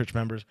leaders and church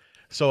members.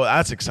 So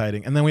that's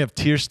exciting. And then we have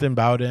Kirsten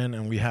Bowden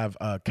and we have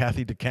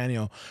Kathy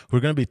DeCanio, who are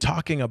going to be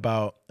talking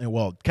about,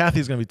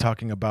 Kathy's going to be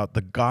talking about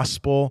the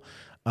gospel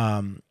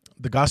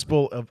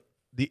of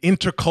the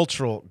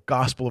intercultural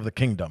gospel of the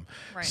kingdom.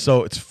 Right.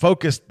 So it's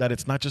focused that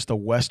it's not just a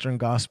Western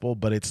gospel,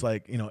 but it's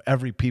like,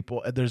 every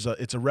people,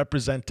 it's a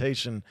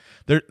representation.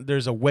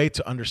 There's a way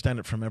to understand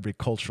it from every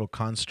cultural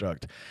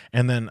construct.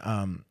 And then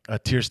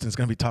Kirsten's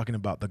going to be talking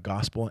about the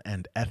gospel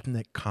and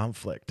ethnic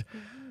conflict.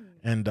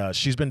 And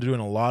she's been doing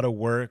a lot of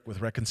work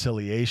with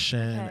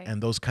reconciliation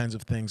and those kinds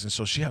of things. And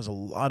so she has a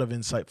lot of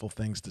insightful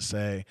things to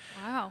say.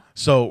 Wow.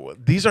 So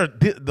these are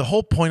the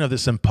whole point of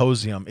this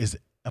symposium is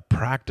a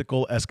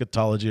practical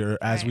eschatology, or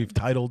as Right. we've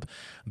titled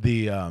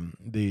the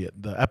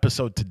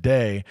episode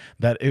today,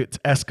 that it's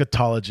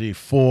eschatology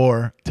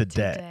for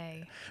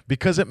today.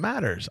 Because it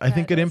matters. I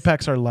think it it does.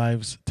 impacts our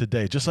lives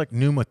today. Just like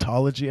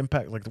pneumatology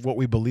impact, like what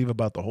we believe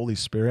about the Holy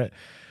Spirit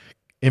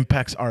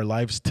impacts our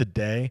lives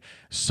today,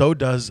 so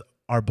does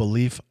our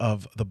belief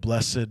of the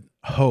blessed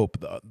hope,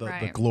 the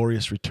Right.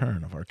 glorious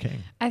return of our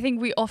King. I think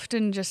we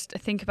often just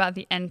think about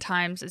the end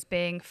times as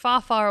being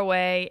far, far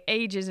away,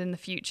 ages in the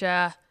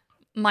future.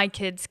 My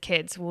kids'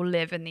 kids will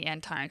live in the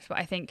end times. But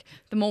I think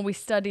the more we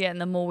study it and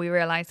the more we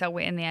realize that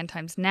we're in the end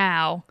times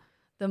now,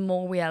 the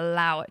more we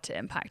allow it to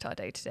impact our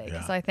day to day.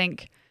 Because Yeah. I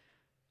think,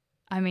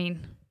 I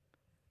mean,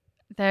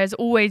 there's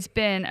always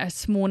been a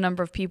small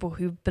number of people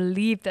who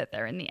believe that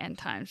they're in the end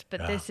times,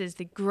 but Yeah. this is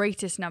the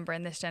greatest number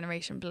in this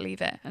generation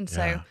believe it. And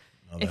so Yeah.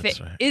 No, if that's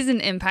it right. isn't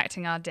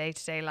impacting our day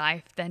to day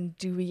life, then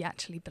do we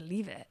actually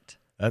believe it?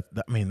 I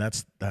mean,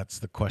 that's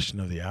the question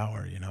of the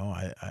hour. You know,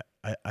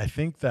 I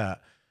think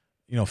that,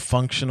 you know,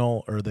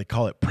 functional, or they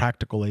call it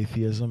practical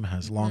atheism,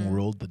 has long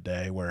ruled the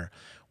day, where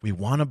we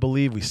want to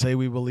believe, we say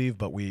we believe,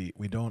 but we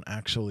don't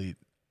actually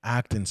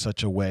act in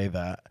such a way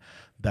that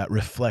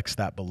reflects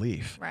that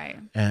belief. Right.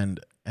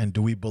 And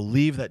do we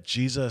believe that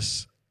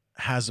Jesus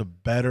has a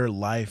better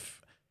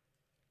life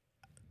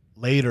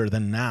later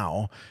than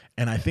now?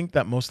 And I think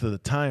that most of the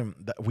time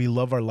that we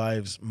love our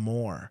lives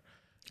more,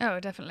 Oh,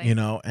 definitely. you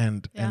know,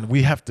 and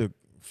we have to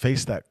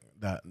face that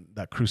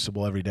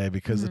crucible every day,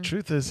 because the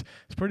truth is,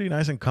 it's pretty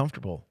nice and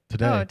comfortable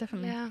today. Oh,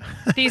 definitely. Yeah.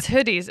 These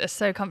hoodies are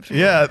so comfortable.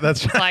 Yeah,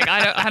 that's It's like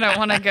I don't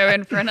want to go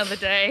in for another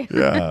day.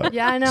 yeah.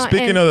 Yeah, I know.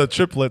 Speaking and of the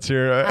triplets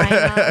here, I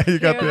know. you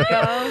got Here we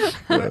the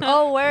go.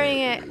 Oh, wearing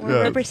it. We're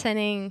Yes.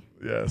 representing.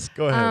 yes.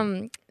 Go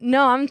ahead.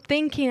 No, I'm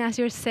thinking as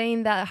you're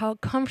saying that how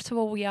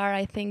comfortable we are.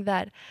 I think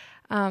that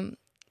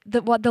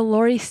what the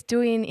Lord is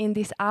doing in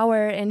this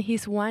hour, and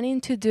He's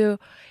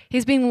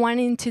been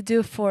wanting to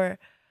do for,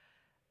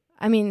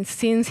 I mean,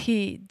 since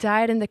He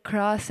died on the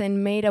cross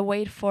and made a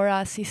way for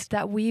us, is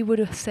that we would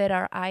have set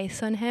our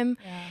eyes on Him.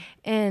 Yeah.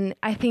 And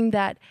I think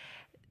that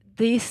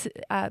this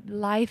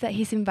life that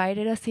He's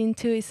invited us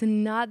into is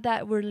not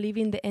that we're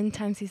living the end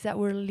times, is that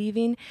we're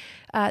living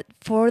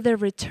for the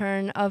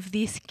return of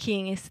this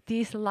King. It's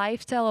this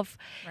lifestyle of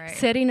Right.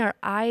 setting our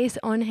eyes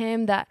on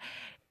Him, that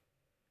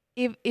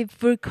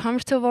if we're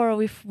comfortable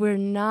or if we're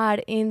not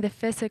in the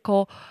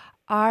physical,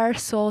 our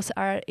souls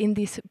are in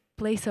this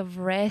place of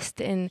rest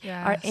and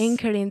are Yes.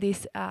 anchored in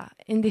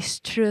this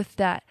truth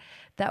that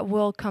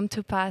will come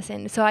to pass.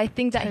 And so I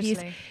think that He's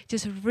Totally.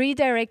 just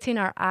redirecting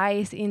our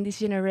eyes in this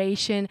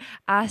generation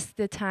as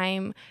the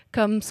time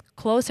comes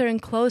closer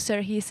and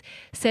closer. He's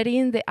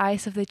setting the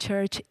eyes of the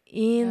church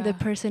in the Yeah.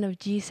 person of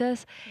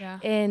Jesus, Yeah.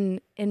 and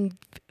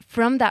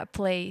from that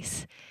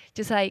place,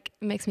 just like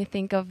makes me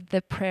think of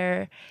the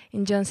prayer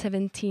in John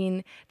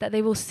 17, that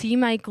they will see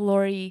my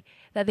glory,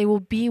 that they will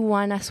be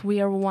one as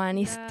we are one.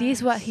 Is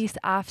this what Yes. He's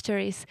after?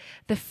 Is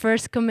the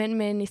first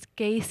commitment is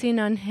gazing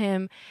on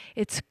Him.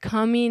 It's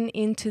coming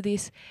into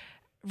this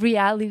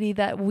reality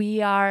that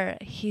we are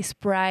His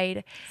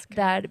bride,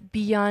 that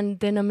beyond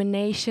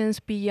denominations,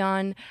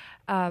 beyond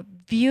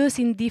views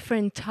in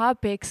different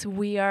topics,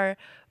 we are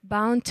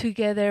bound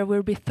together,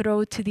 we're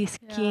betrothed to this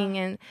King.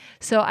 And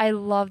so I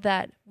love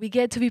that we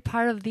get to be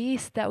part of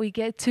this, that we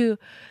get to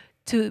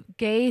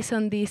gaze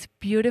on this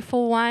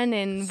beautiful one,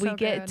 and So we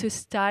get good. to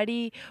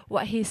study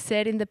what He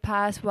said in the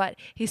past, what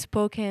He's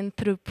spoken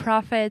through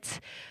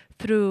prophets,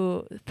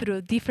 through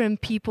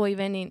different people,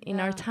 even in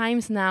our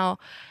times now,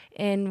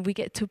 and we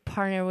get to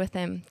partner with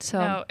Him. So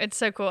No, it's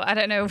so cool. I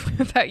don't know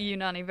about you,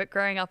 Nani, but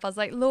growing up, I was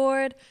like,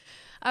 Lord,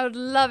 I would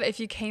love it if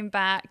you came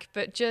back,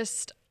 but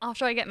just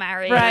after I get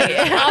married, Right.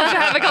 after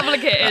I have a couple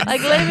of kids.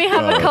 like, let me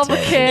have Oh, a that's couple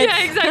awesome. kids.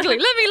 Yeah, exactly.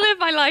 Let me live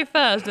my life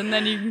first, and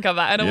then you can come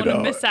back. I don't You want to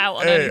know, miss out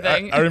on hey,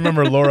 anything. I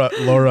remember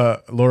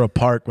Laura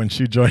Park, when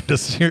she joined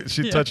us.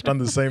 She Yeah. touched on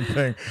the same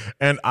thing,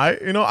 and I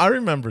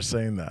remember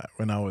saying that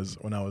when I was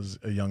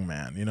a young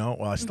man. You know,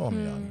 well, I still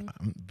am young.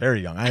 I'm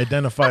very young. I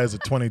identify as a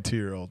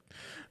 22-year-old.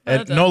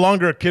 And Well no done.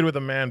 longer a kid with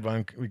a man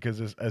bun,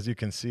 because as you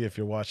can see if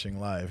you're watching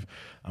live,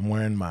 I'm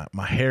wearing my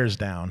hair's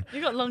down.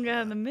 You got longer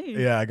hair than me.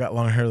 Yeah, I got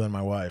longer hair than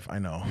my wife. I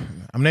know.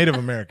 I'm Native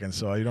American,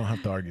 so you don't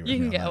have to argue with You me.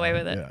 can on get that away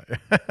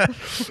one. Yeah.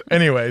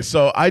 Anyway,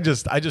 so I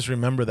just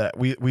remember that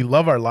we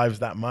love our lives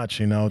that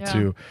much, you know,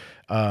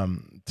 Yeah.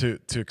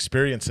 to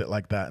experience it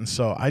like that. And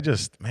so I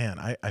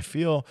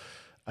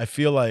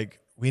feel like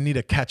we need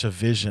to catch a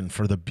vision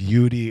for the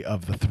beauty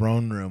of the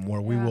throne room,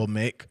 where we will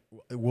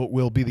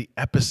be the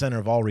epicenter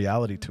of all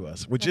reality to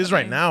us, which is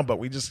right Definitely. now, but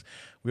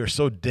we are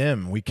so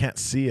dim, we can't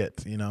see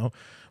it, you know.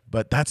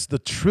 But that's the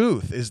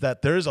truth, is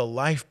that there's a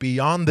life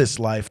beyond this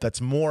life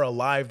that's more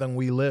alive than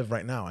we live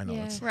right now. I know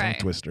Yeah. it's a Right.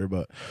 tongue twister,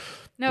 but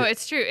No,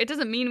 it's true. It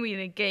doesn't mean we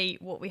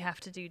negate what we have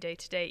to do day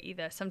to day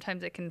either.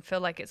 Sometimes it can feel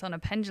like it's on a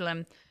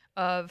pendulum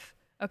of,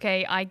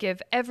 okay, I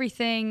give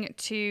everything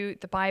to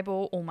the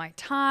Bible, all my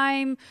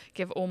time,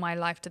 give all my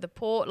life to the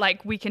poor.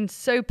 Like, we can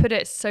so put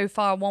it so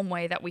far one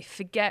way that we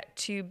forget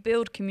to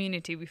build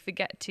community, we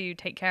forget to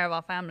take care of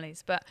our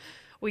families. But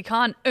we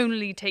can't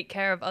only take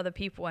care of other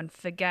people and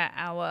forget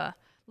our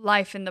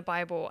life in the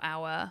Bible,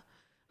 our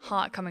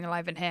heart coming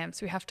alive in him.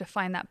 So we have to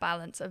find that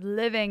balance of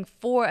living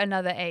for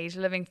another age,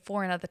 living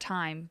for another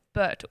time,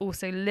 but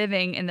also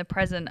living in the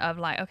present of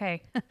like,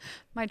 okay,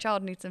 my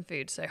child needs some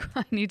food, so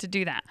I need to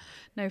do that.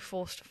 No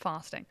forced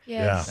fasting.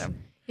 Yes. Yeah. So,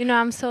 You know,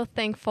 I'm so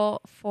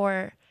thankful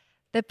for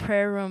the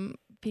prayer room,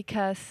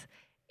 because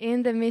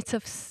in the midst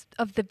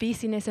of the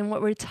busyness and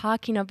what we're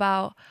talking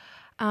about,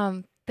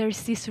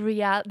 there's this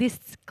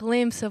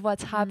glimpse of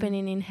what's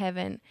happening in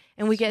heaven,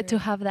 and we get to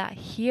have that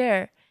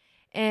here.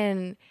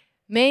 And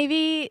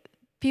maybe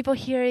people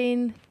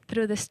hearing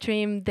through the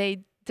stream,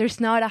 there's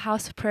not a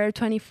house of prayer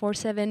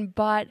 24/7,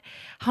 but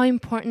how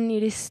important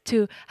it is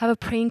to have a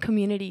praying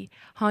community,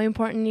 how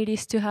important it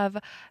is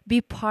to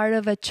be part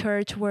of a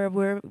church where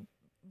we're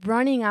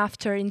running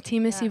after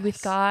intimacy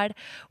with God.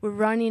 We're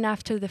running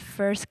after the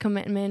first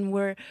commitment.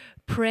 We're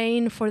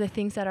praying for the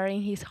things that are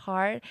in his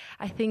heart.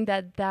 I think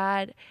that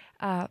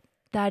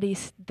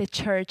is the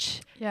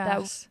church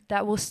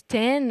that will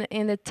stand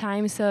in the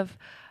times of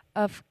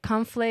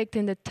conflict,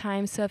 in the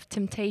times of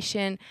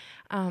temptation.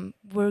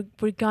 We're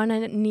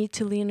gonna need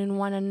to lean on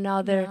one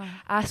another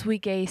as we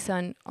gaze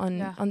on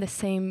the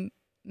same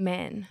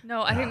man.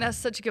 no, I think that's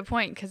such a good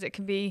point, because it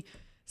can be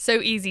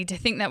so easy to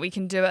think that we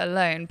can do it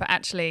alone, but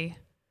actually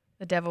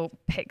the devil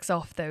picks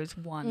off those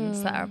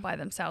ones that are by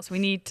themselves. We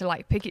need to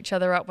like pick each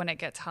other up when it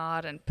gets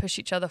hard and push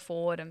each other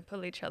forward and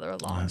pull each other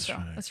along. That's so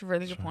right. that's a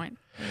really good point.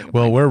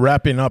 Well, we're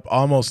wrapping up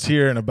almost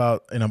here in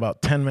about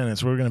 10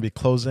 minutes. We're going to be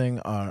closing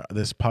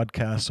this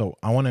podcast. So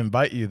I want to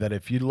invite you that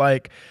if you'd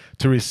like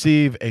to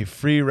receive a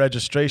free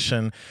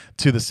registration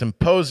to the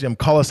symposium,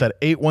 call us at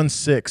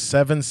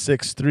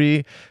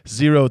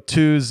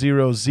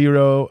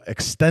 816-763-0200,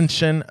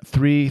 extension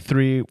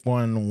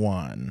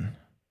 3311.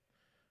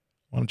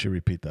 Why don't you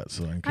repeat that?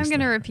 I'm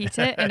going to repeat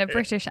it in a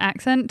British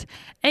accent.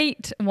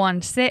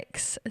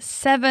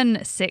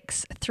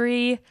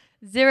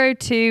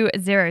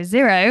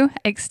 816-763-0200,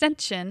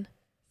 extension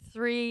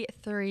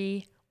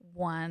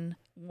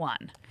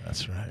 3311.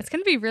 That's right. It's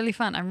going to be really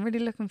fun. I'm really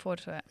looking forward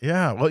to it.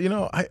 Yeah. Well, you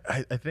know, I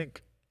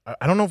think,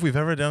 I don't know if we've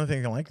ever done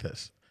anything like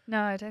this.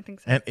 No, I don't think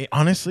so. And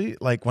honestly,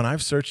 like when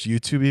I've searched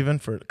YouTube even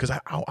because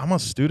I'm a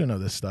student of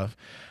this stuff,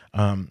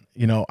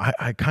 you know,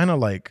 I kind of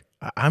like,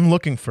 I'm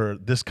looking for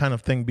this kind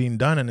of thing being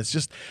done, and it's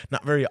just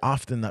not very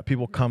often that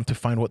people come to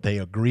find what they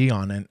agree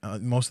on, and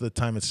most of the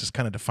time it's just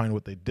kind of to find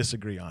what they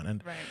disagree on.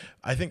 And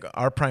I think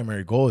our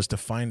primary goal is to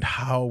find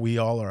how we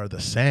all are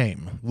the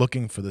same,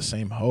 looking for the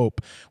same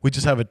hope. We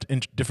just have a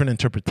different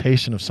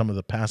interpretation of some of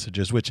the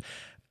passages, which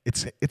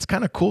it's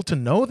kind of cool to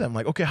know them.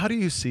 Like, okay, how do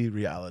you see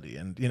reality?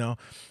 And, you know,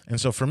 and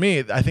so for me,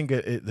 I think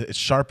it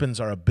sharpens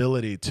our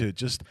ability to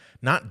just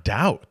not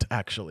doubt,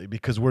 actually,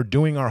 because we're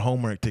doing our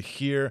homework to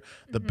hear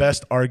the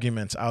best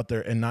arguments out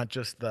there, and not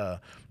just the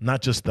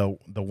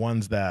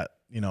ones that,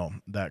 you know,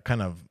 that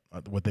kind of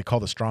what they call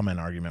the straw man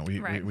argument.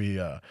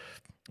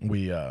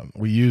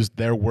 We used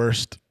their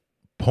worst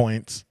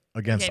points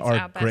against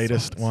our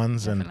greatest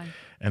ones. Definitely.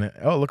 And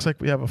it looks like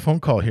we have a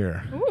phone call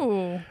here.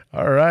 Ooh.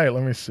 All right,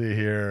 let me see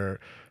here.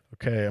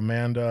 Okay,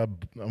 Amanda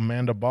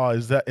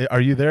Baugh, are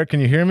you there?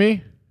 Can you hear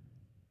me?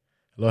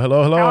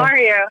 Hello. How are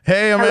you?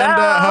 Hey, Amanda,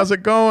 Hello. How's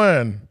it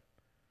going?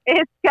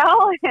 It's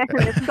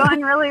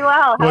going really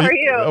well. How are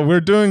you?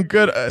 We're doing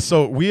good.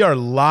 So we are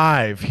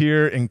live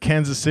here in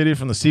Kansas City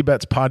from the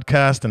CBETS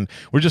podcast, and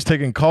we're just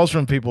taking calls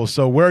from people.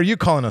 So where are you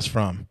calling us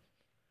from?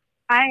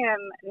 I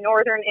am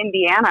Northern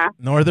Indiana.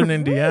 Northern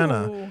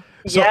Indiana. Ooh.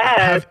 So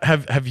yes.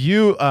 have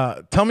you,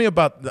 tell me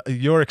about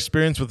your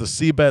experience with the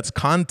CBETS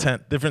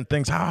content, different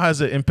things. How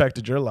has it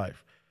impacted your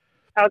life?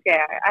 Okay,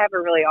 I have a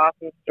really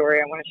awesome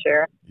story I want to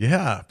share.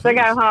 Yeah, please. So I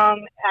got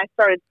home, I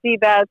started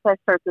CBETS, I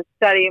started to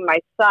study. My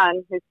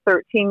son, who's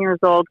 13 years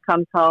old,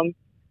 comes home.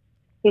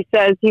 He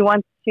says he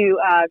wants to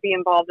be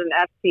involved in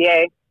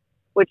FCA,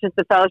 which is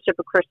the Fellowship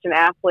of Christian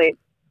Athletes.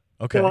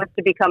 Okay. He wants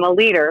to become a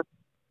leader.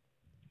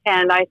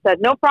 And I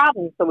said, no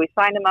problem. So we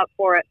signed him up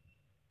for it.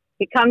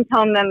 He comes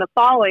home then the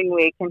following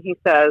week and he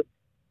says,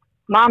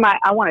 Mom,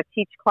 I want to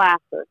teach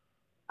classes.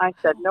 I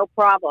said, no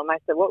problem. I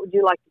said, what would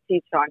you like to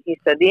teach on? He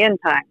said, the end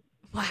times.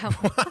 Wow.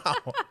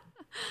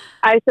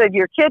 I said,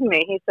 you're kidding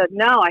me. He said,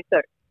 no. I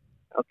said,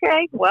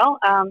 okay, well,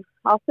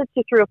 I'll sit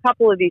you through a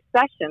couple of these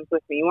sessions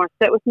with me. You want to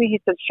sit with me?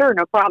 He said, sure,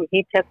 no problem.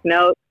 He took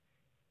notes.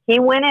 He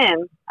went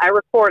in. I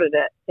recorded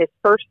it, his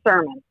first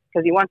sermon,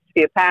 because he wants to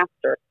be a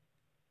pastor.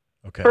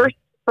 Okay.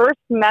 First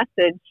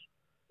message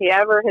he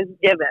ever has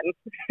given.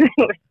 It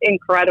was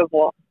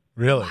incredible.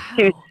 Really?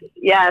 To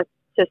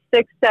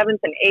 6th, 7th,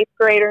 and 8th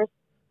graders,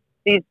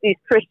 these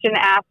Christian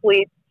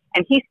athletes,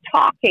 and he's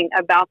talking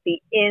about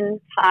the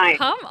end times.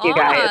 Come you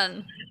guys.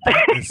 on.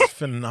 It's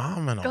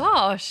phenomenal.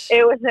 Gosh.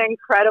 It was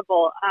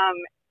incredible.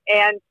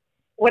 And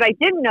what I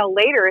didn't know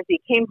later is he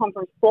came home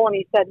from school and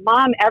he said,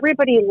 Mom,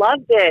 everybody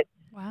loved it.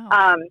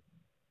 Wow.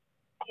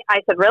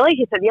 I said, really?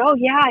 He said, oh,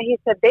 yeah. He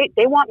said,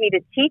 they want me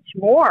to teach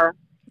more.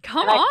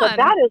 Come and I on. said,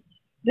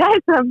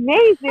 that's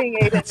amazing,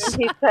 Aiden. And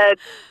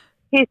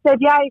he said,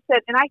 yeah, he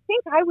said, and I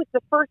think I was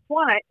the first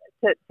one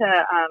to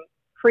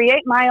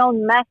create my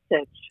own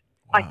message.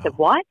 I said,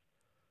 what?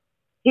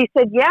 He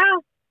said, yeah.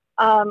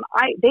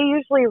 They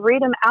usually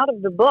read them out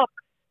of the book.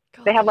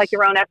 Gosh. They have like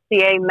their own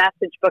FCA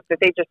message book that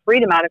they just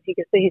read them out of. He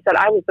said,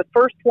 I was the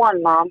first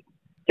one, Mom,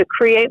 to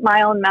create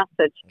my own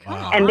message.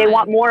 Wow. And they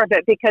want more of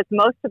it because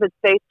most of it's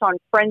based on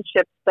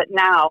friendships. But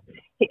now,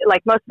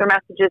 like most of their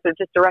messages are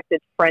just directed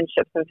to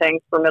friendships and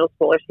things for middle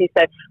schoolers. He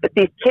said, but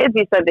these kids,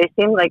 he said, they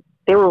seem like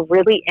they were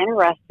really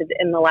interested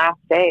in the last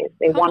days.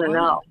 They want to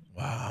know.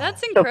 Wow.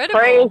 That's So incredible.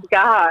 praise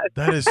God.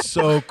 That is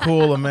so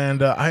cool,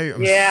 Amanda. I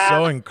am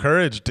so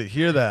encouraged to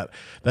hear that.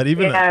 That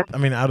even, I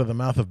mean, out of the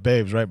mouth of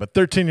babes, right? But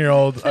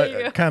 13-year-old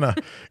kind of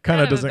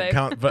doesn't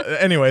count. But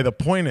anyway, the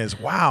point is,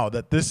 wow,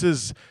 that this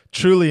is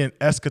truly an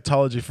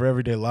eschatology for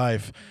everyday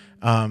life.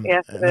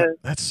 Yes, it is.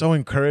 That's so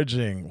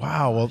encouraging.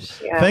 Wow. Well,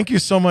 thank you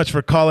so much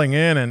for calling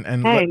in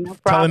and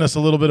telling us a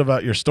little bit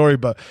about your story.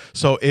 But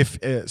so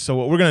so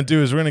what we're going to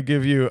do is we're going to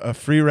give you a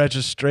free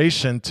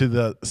registration to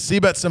the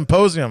CBET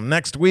Symposium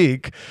next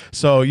week.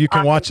 So you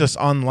can watch us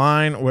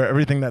online where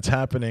everything that's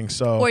happening.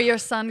 So or your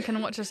son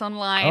can watch us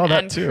online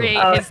and too.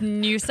 create his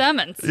new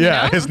sermons.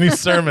 His new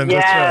sermons.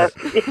 Yes.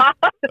 That's right.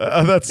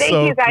 That's Thank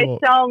so you guys cool.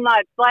 so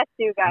much. Bless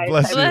you guys.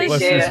 Bless I you. Bless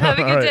appreciate you. it. Have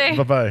a good day.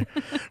 Bye-bye.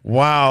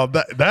 Wow.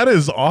 That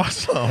is awesome.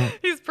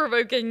 He's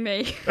provoking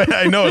me.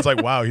 I know. It's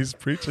like, wow, he's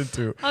preaching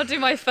to. I'll do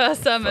my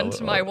first sermon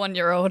to my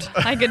 1-year-old.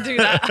 I can do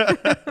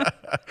that.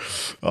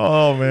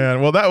 Oh,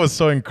 man. Well, that was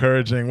so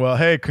encouraging. Well,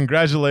 hey,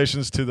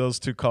 congratulations to those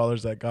 2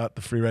 callers that got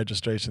the free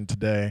registration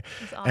today.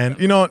 Awesome.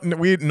 And,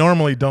 we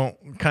normally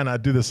don't kind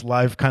of do this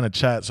live kind of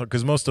chat. So,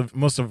 because most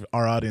of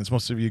our audience,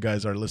 most of you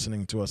guys are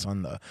listening to us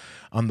on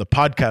the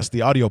podcast,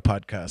 the audio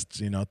podcasts,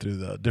 through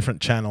the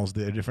different channels,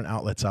 the different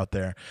outlets out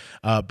there.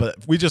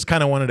 But we just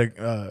kind of wanted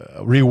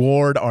to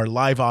reward our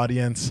live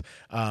audience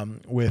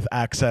with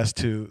access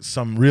to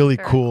some really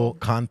Very cool cool.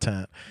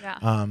 content.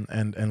 Yeah.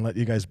 And let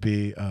you guys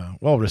be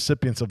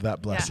recipients of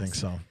that blessing.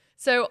 Yes.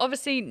 So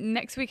obviously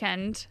next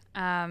weekend,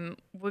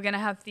 we're going to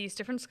have these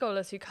different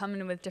scholars who come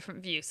in with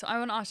different views. So I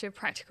want to ask you a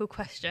practical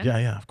question.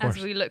 Yeah, of course.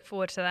 As we look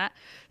forward to that.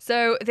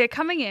 So they're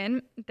coming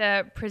in,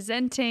 they're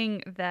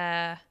presenting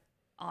their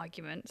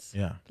arguments,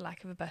 for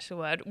lack of a better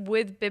word,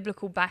 with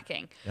biblical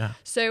backing. Yeah.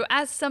 So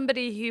as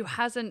somebody who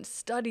hasn't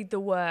studied the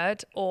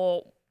word,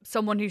 or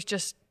someone who's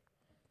just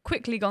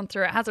quickly gone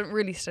through it, hasn't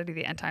really studied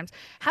the end times,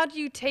 how do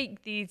you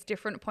take these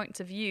different points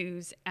of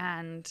views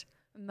and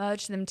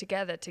merge them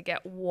together to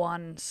get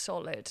one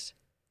solid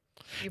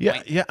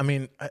viewpoint? Yeah. I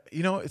mean,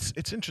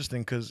 it's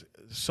interesting because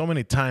so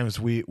many times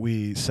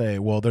we say,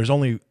 well, there's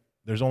only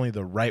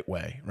the right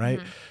way, right?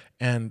 Mm-hmm.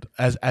 And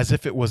as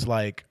if it was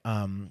like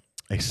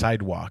a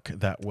sidewalk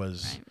that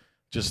was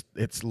just,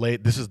 it's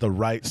late. This is the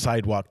right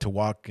sidewalk to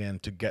walk in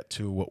to get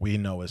to what we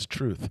know as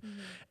truth. Mm-hmm.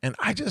 And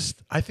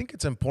I think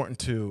it's important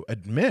to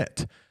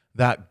admit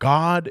that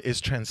God is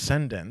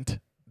transcendent,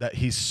 that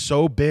he's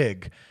so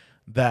big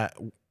that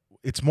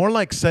it's more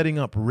like setting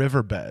up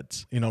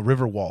riverbeds,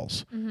 river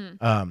walls,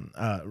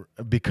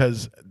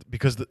 because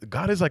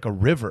God is like a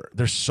river.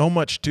 There's so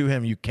much to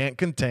him you can't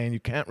contain, you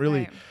can't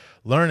really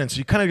learn, and so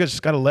you kind of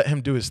just got to let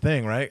him do his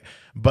thing, right?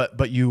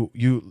 But you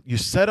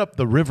set up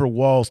the river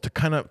walls to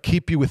kind of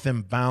keep you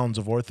within bounds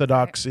of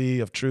orthodoxy,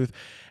 of truth.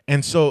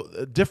 And so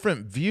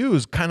different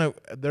views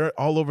they're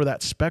all over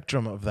that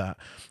spectrum of that.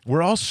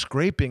 We're all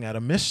scraping at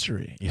a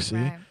mystery, you see?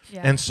 Right.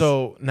 Yes. And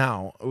so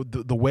now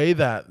the way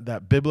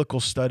that biblical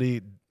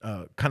study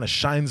kind of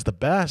shines the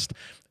best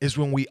is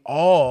when we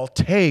all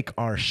take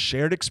our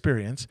shared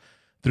experience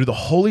through the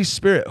Holy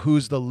Spirit,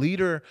 who's the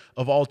leader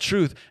of all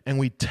truth, and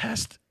we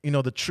test,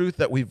 the truth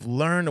that we've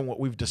learned and what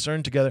we've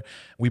discerned together.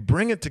 We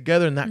bring it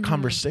together in that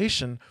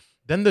conversation.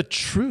 Then the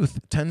truth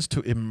tends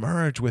to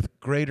emerge with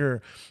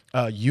greater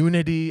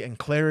unity and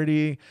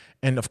clarity.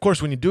 And of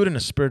course, when you do it in a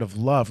spirit of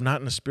love,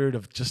 not in a spirit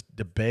of just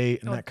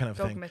debate and that kind of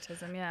thing.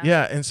 Dogmatism, yeah.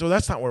 Yeah, and so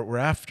that's not what we're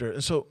after.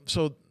 And so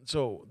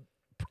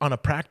on a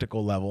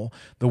practical level,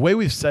 the way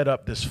we've set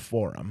up this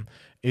forum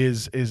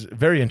is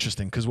very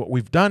interesting, because what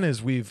we've done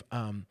is we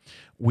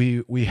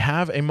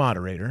have a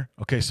moderator.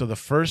 Okay, so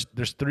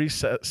there's 3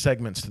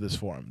 segments to this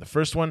forum. The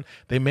first one,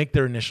 they make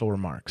their initial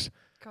remarks.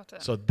 Got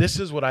it. So this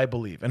is what I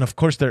believe, and of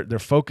course their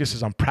focus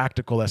is on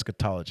practical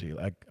eschatology,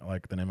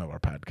 like the name of our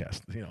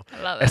podcast.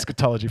 I love it.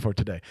 Eschatology for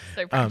today.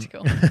 So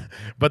practical.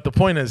 But the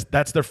point is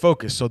that's their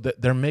focus. So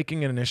they're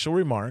making an initial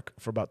remark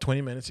for about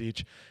 20 minutes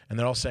each, and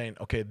they're all saying,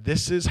 okay,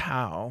 this is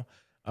how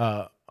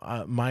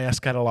my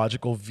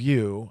eschatological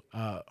view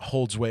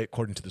holds weight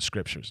according to the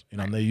scriptures.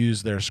 And they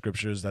use their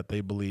scriptures that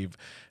they believe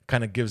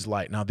kind of gives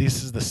light. Now,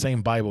 this is the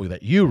same Bible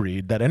that you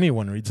read, that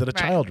anyone reads, that a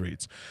child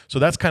reads. So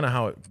that's kind of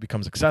how it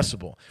becomes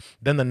accessible.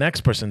 Then the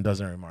next person does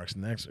their remarks,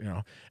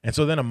 and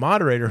so then a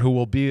moderator, who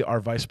will be our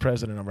vice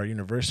president of our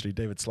university,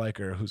 David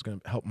Sliker, who's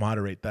going to help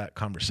moderate that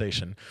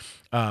conversation,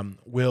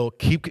 will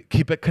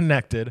keep it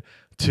connected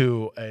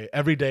to a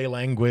everyday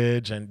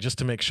language, and just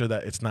to make sure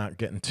that it's not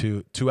getting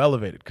too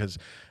elevated, because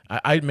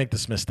I make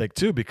this mistake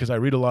too, because I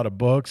read a lot of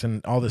books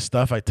and all this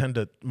stuff. I tend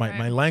to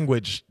my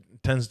language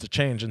tends to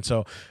change, and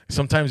so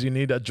sometimes you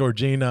need a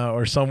Georgina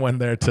or someone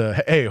there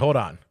to, hey, hold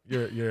on,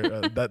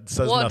 that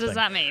says What nothing. does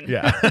that mean?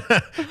 Yeah.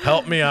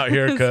 Help me out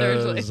here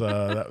because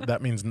Seriously.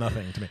 that means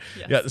nothing to me.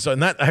 Yes. Yeah. So,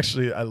 and that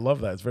actually, I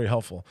love that. It's very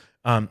helpful.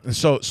 And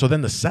so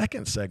then the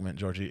second segment,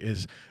 Georgie,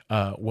 is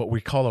what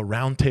we call a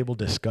roundtable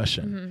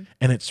discussion.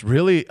 And it's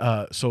really,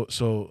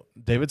 so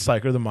David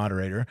Slyker, the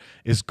moderator,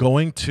 is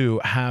going to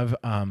have,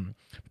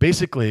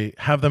 basically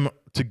have them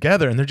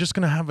together, and they're just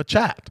going to have a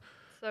chat.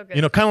 So good.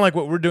 You know, kind of like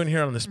what we're doing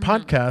here on this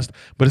podcast,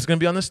 but it's going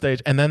to be on the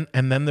stage, and then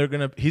David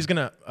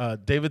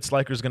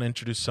Slyker is going to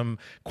introduce some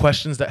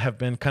questions that have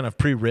been kind of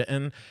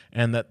pre-written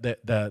and that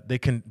they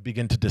can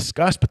begin to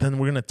discuss. But then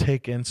we're going to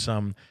take in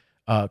some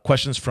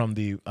questions from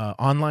the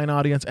online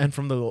audience and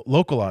from the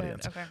local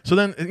audience. Okay. So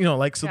then,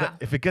 that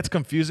if it gets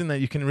confusing, that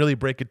you can really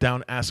break it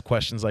down, ask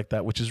questions like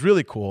that, which is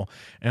really cool.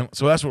 And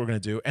so that's what we're going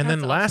to do. And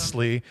That's then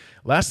awesome.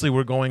 lastly,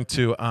 we're going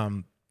to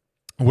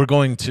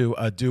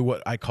do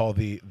what I call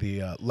the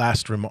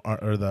last remark,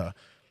 or the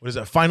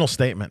final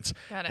statements.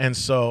 Got it. And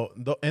so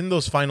in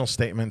those final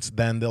statements,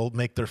 then they'll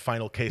make their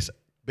final case,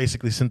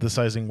 basically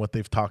synthesizing what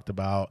they've talked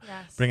about,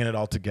 Yes. bringing it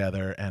all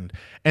together, and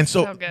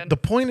so So good. the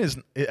point is,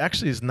 it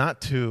actually is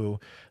not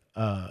to.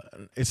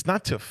 It's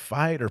not to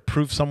fight or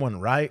prove someone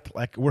right.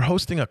 Like, we're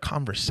hosting a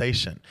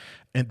conversation,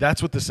 and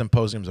that's what the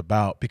symposium's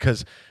about.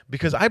 Because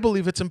I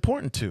believe it's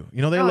important to.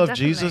 They love definitely.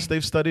 Jesus.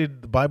 They've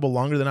studied the Bible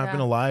longer than I've Yeah.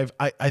 been alive.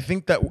 I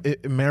think that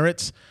it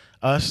merits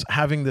us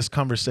having this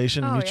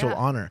conversation in mutual yeah.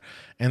 honor,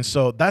 and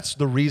so that's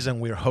the reason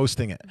we're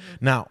hosting it.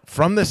 Mm-hmm. Now,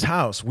 from this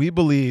house, we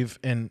believe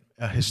in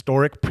a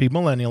historic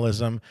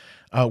premillennialism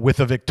with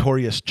a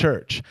victorious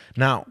church.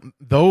 Now,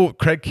 though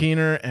Craig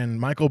Keener and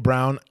Michael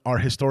Brown are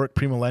historic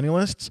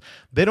premillennialists,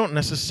 they don't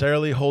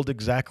necessarily hold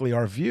exactly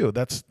our view.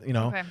 That's,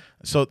 Okay.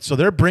 so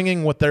they're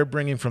bringing what they're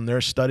bringing from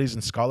their studies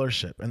and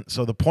scholarship. And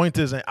so the point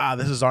isn't,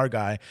 this is our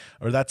guy,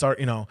 or that's our,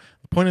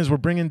 the point is we're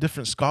bringing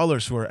different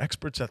scholars who are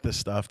experts at this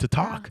stuff to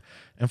talk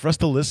and for us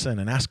to listen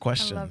and ask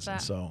questions. that.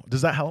 And so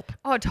does that help?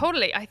 Oh,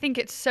 totally. I think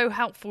it's so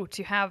helpful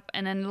to have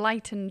an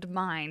enlightened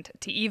mind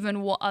to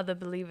even what other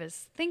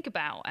believers think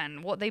about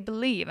and what they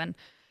believe. And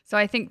so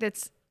I think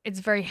it's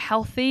very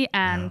healthy.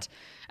 And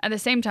at the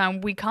same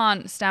time, we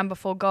can't stand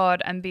before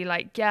God and be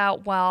like, yeah,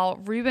 well,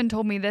 Ruben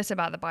told me this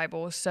about the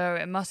Bible, so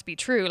it must be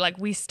true. Like,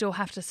 we still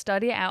have to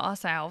study it out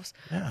ourselves,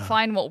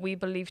 find what we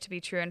believe to be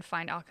true, and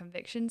find our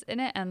convictions in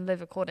it and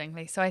live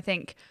accordingly. So I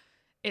think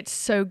it's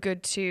so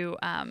good to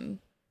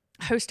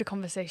host a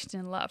conversation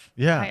in love.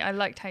 Yeah. I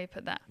liked how you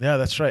put that. Yeah,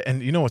 that's right.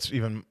 And you know what's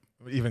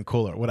even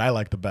cooler, what I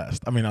like the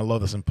best? I mean, I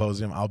love the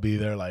symposium. I'll be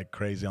there like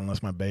crazy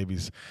unless my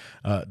baby's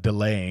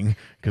delaying,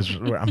 because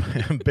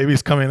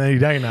baby's coming any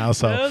day now.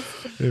 So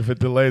if it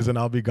delays, then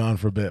I'll be gone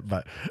for a bit.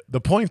 But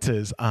the point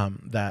is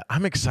that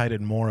I'm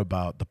excited more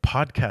about the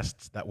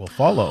podcasts that will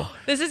follow.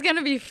 This is going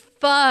to be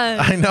fun.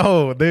 I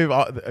know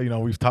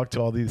we've talked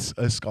to all these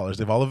scholars.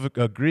 They've all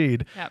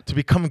agreed to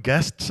become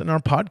guests in our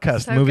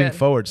podcast So moving good.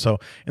 forward. So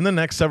in the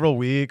next several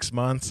weeks,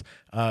 months,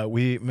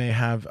 we may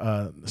have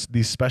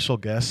these special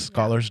guest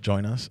scholars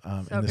join us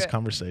in this good.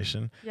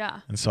 conversation.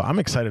 Yeah. And so I'm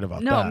excited about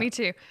that. No, me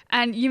too.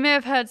 And you may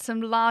have heard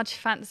some large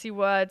fancy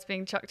words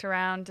being chucked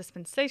around: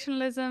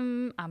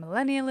 dispensationalism,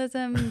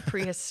 amillennialism,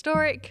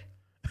 prehistoric.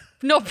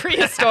 Not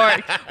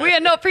prehistoric. We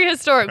are not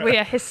prehistoric. We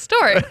are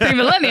historic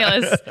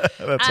premillennialists.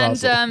 That's and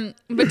awesome.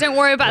 but don't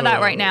worry about that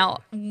right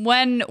now.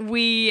 When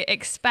we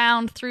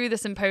expound through the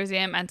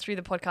symposium and through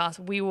the podcast,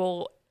 we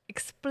will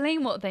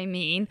explain what they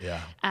mean.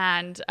 Yeah.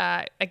 And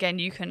again,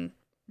 you can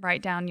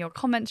write down your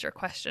comments, your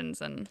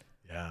questions, and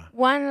Yeah.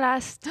 One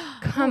last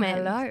comment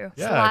hello.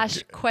 Yeah,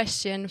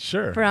 question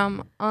Sure.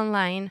 from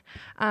online.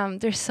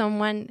 There's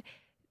someone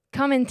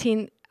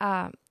commenting.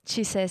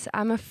 She says,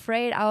 "I'm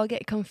afraid I'll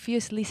get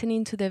confused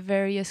listening to the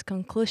various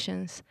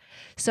conclusions.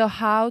 So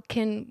how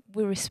can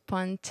we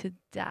respond to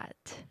that?"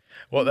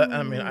 Well,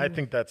 I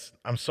think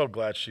I'm so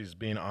glad she's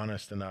being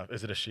honest enough.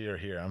 Is it a she or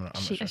here? I'm not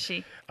sure.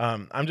 She.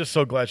 I'm just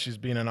so glad she's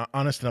being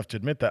honest enough to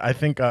admit that. I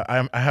think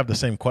I have the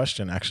same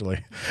question,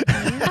 actually.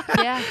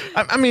 Yeah.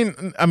 I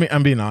mean,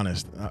 I'm being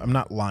honest. I'm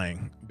not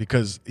lying,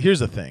 because here's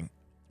the thing.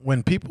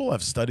 When people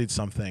have studied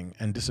something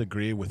and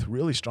disagree with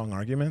really strong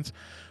arguments,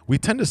 we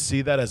tend to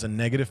see that as a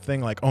negative thing,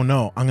 like, oh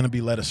no, I'm going to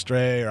be led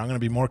astray, or I'm going to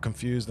be more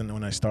confused than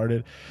when I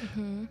started.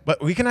 Mm-hmm. But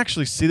we can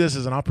actually see this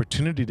as an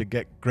opportunity to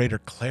get greater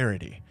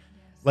clarity.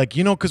 Like,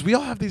 because we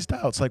all have these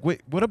doubts. Like, wait,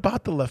 what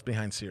about the Left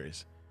Behind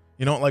series?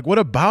 Like, what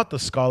about the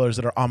scholars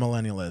that are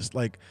amillennialists?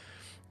 Like,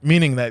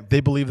 meaning that they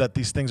believe that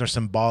these things are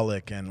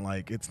symbolic and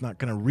like it's not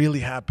going to really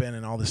happen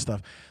and all this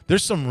stuff.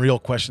 There's some real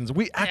questions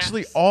we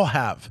actually all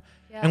have.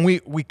 Yeah. And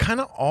we kind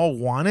of all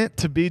want it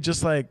to be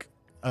just like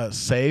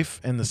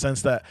safe, in the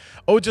sense that,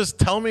 just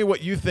tell me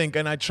what you think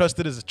and I trust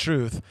it as a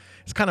truth.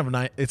 It's kind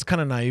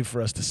of naive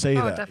for us to say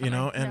that,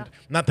 definitely. and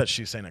not that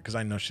she's saying it, because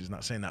I know she's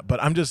not saying that,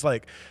 but I'm just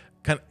like,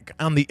 kind of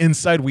on the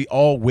inside, we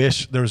all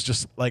wish there was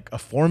just like a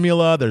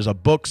formula. There's a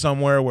book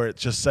somewhere where it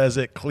just says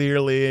it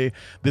clearly.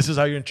 This is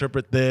how you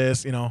interpret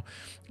this,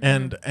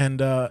 and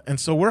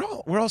so we're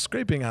all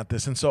scraping at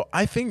this. And so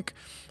I think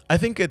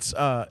it's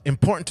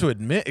important to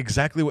admit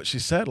exactly what she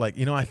said. Like,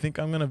 I think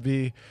I'm going to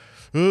be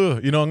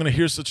ugh, I'm going to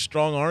hear such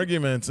strong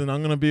arguments and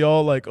I'm going to be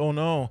all like, oh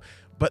no.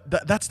 But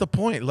that's the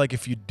point. Like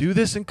if you do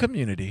this in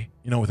community,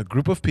 with a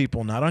group of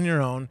people, not on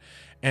your own,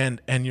 and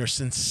you're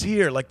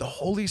sincere, like the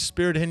Holy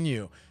Spirit in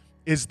you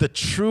is the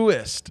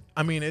truest.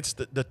 I mean, it's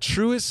the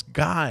truest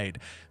guide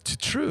to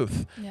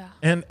truth. Yeah.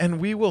 And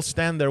we will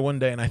stand there one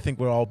day and I think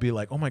we'll all be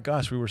like, oh my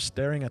gosh, we were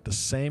staring at the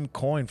same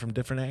coin from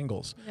different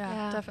angles.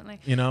 Yeah, definitely.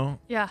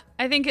 Yeah.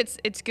 I think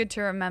it's good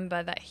to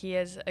remember that he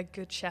is a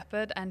good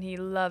shepherd and he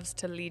loves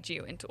to lead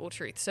you into all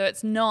truth. So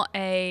it's not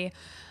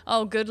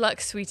good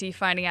luck, sweetie,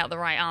 finding out the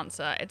right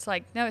answer. It's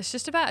like, no, it's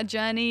just about a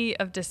journey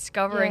of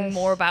discovering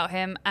more about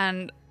him.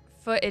 And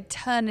for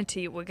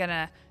eternity, we're going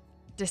to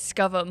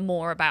discover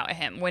more about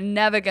him. We're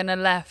never going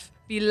to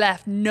be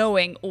left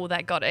knowing all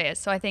that God is.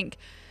 So I think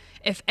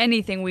if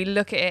anything, we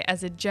look at it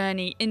as a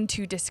journey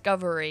into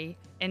discovery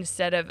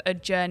instead of a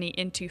journey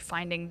into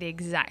finding the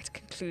exact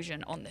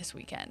conclusion on this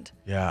weekend.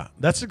 Yeah,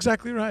 that's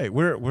exactly right.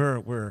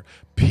 We're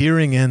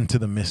peering into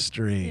the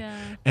mystery.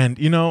 Yeah. And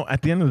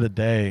at the end of the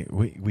day,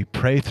 we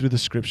pray through the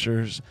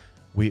scriptures,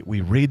 we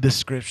read the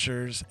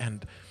scriptures,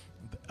 and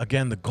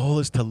again, the goal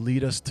is to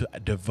lead us to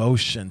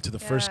devotion, to the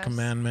first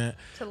commandment.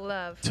 To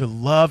love. To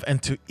love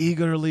and to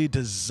eagerly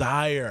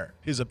desire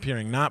his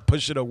appearing. Not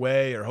push it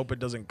away or hope it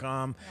doesn't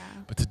come,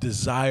 but to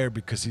desire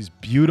because he's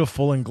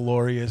beautiful and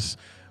glorious,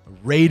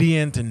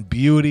 radiant in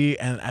beauty.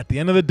 And at the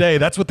end of the day,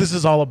 that's what this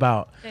is all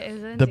about. It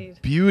is indeed.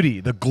 The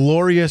beauty, the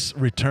glorious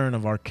return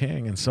of our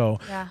King. And so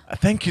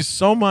thank you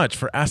so much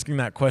for asking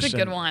that question. It's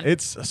a good one.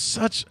 It's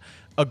such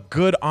a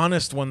good,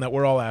 honest one that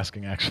we're all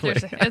asking, actually.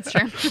 Seriously, it's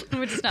true.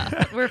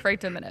 We're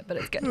afraid to admit it, but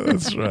it's good.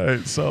 That's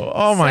right. So,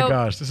 my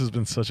gosh, this has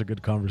been such a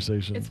good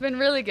conversation. It's been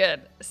really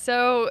good.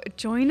 So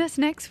join us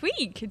next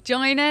week.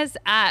 Join us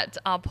at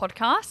our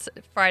podcast,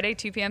 Friday,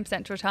 2 p.m.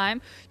 Central Time.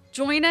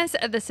 Join us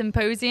at the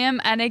symposium.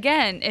 And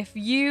again, if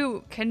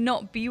you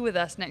cannot be with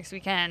us next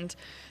weekend,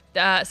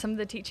 some of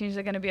the teachings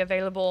are going to be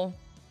available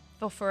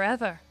for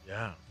forever.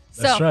 Yeah.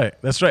 That's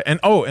right.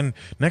 And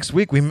next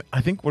week I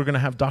think we're going to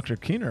have Dr.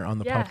 Keener on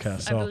the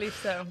podcast. So, I believe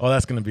so. Oh,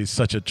 that's going to be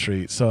such a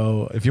treat.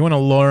 So if you want to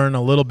learn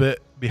a little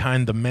bit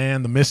behind the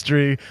man, the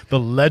mystery, the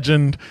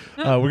legend,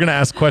 we're going to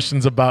ask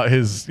questions about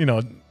his,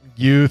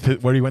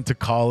 youth, where he went to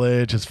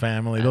college, his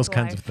family, those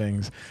kinds of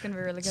things. It's going to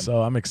be really good.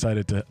 So I'm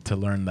excited to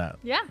learn that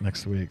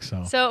next week.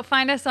 So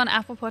find us on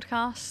Apple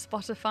Podcasts,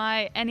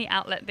 Spotify, any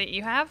outlet that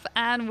you have.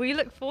 And we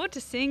look forward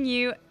to seeing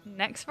you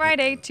next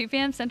Friday, 2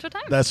 p.m. Central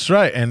Time. That's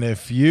right. And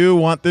if you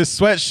want this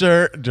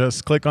sweatshirt,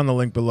 just click on the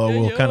link below.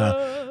 We'll kind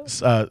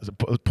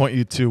of point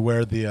you to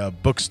where the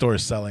bookstore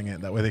is selling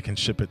it. That way they can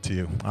ship it to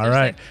you. All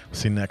right.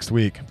 See you next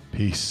week.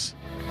 Peace.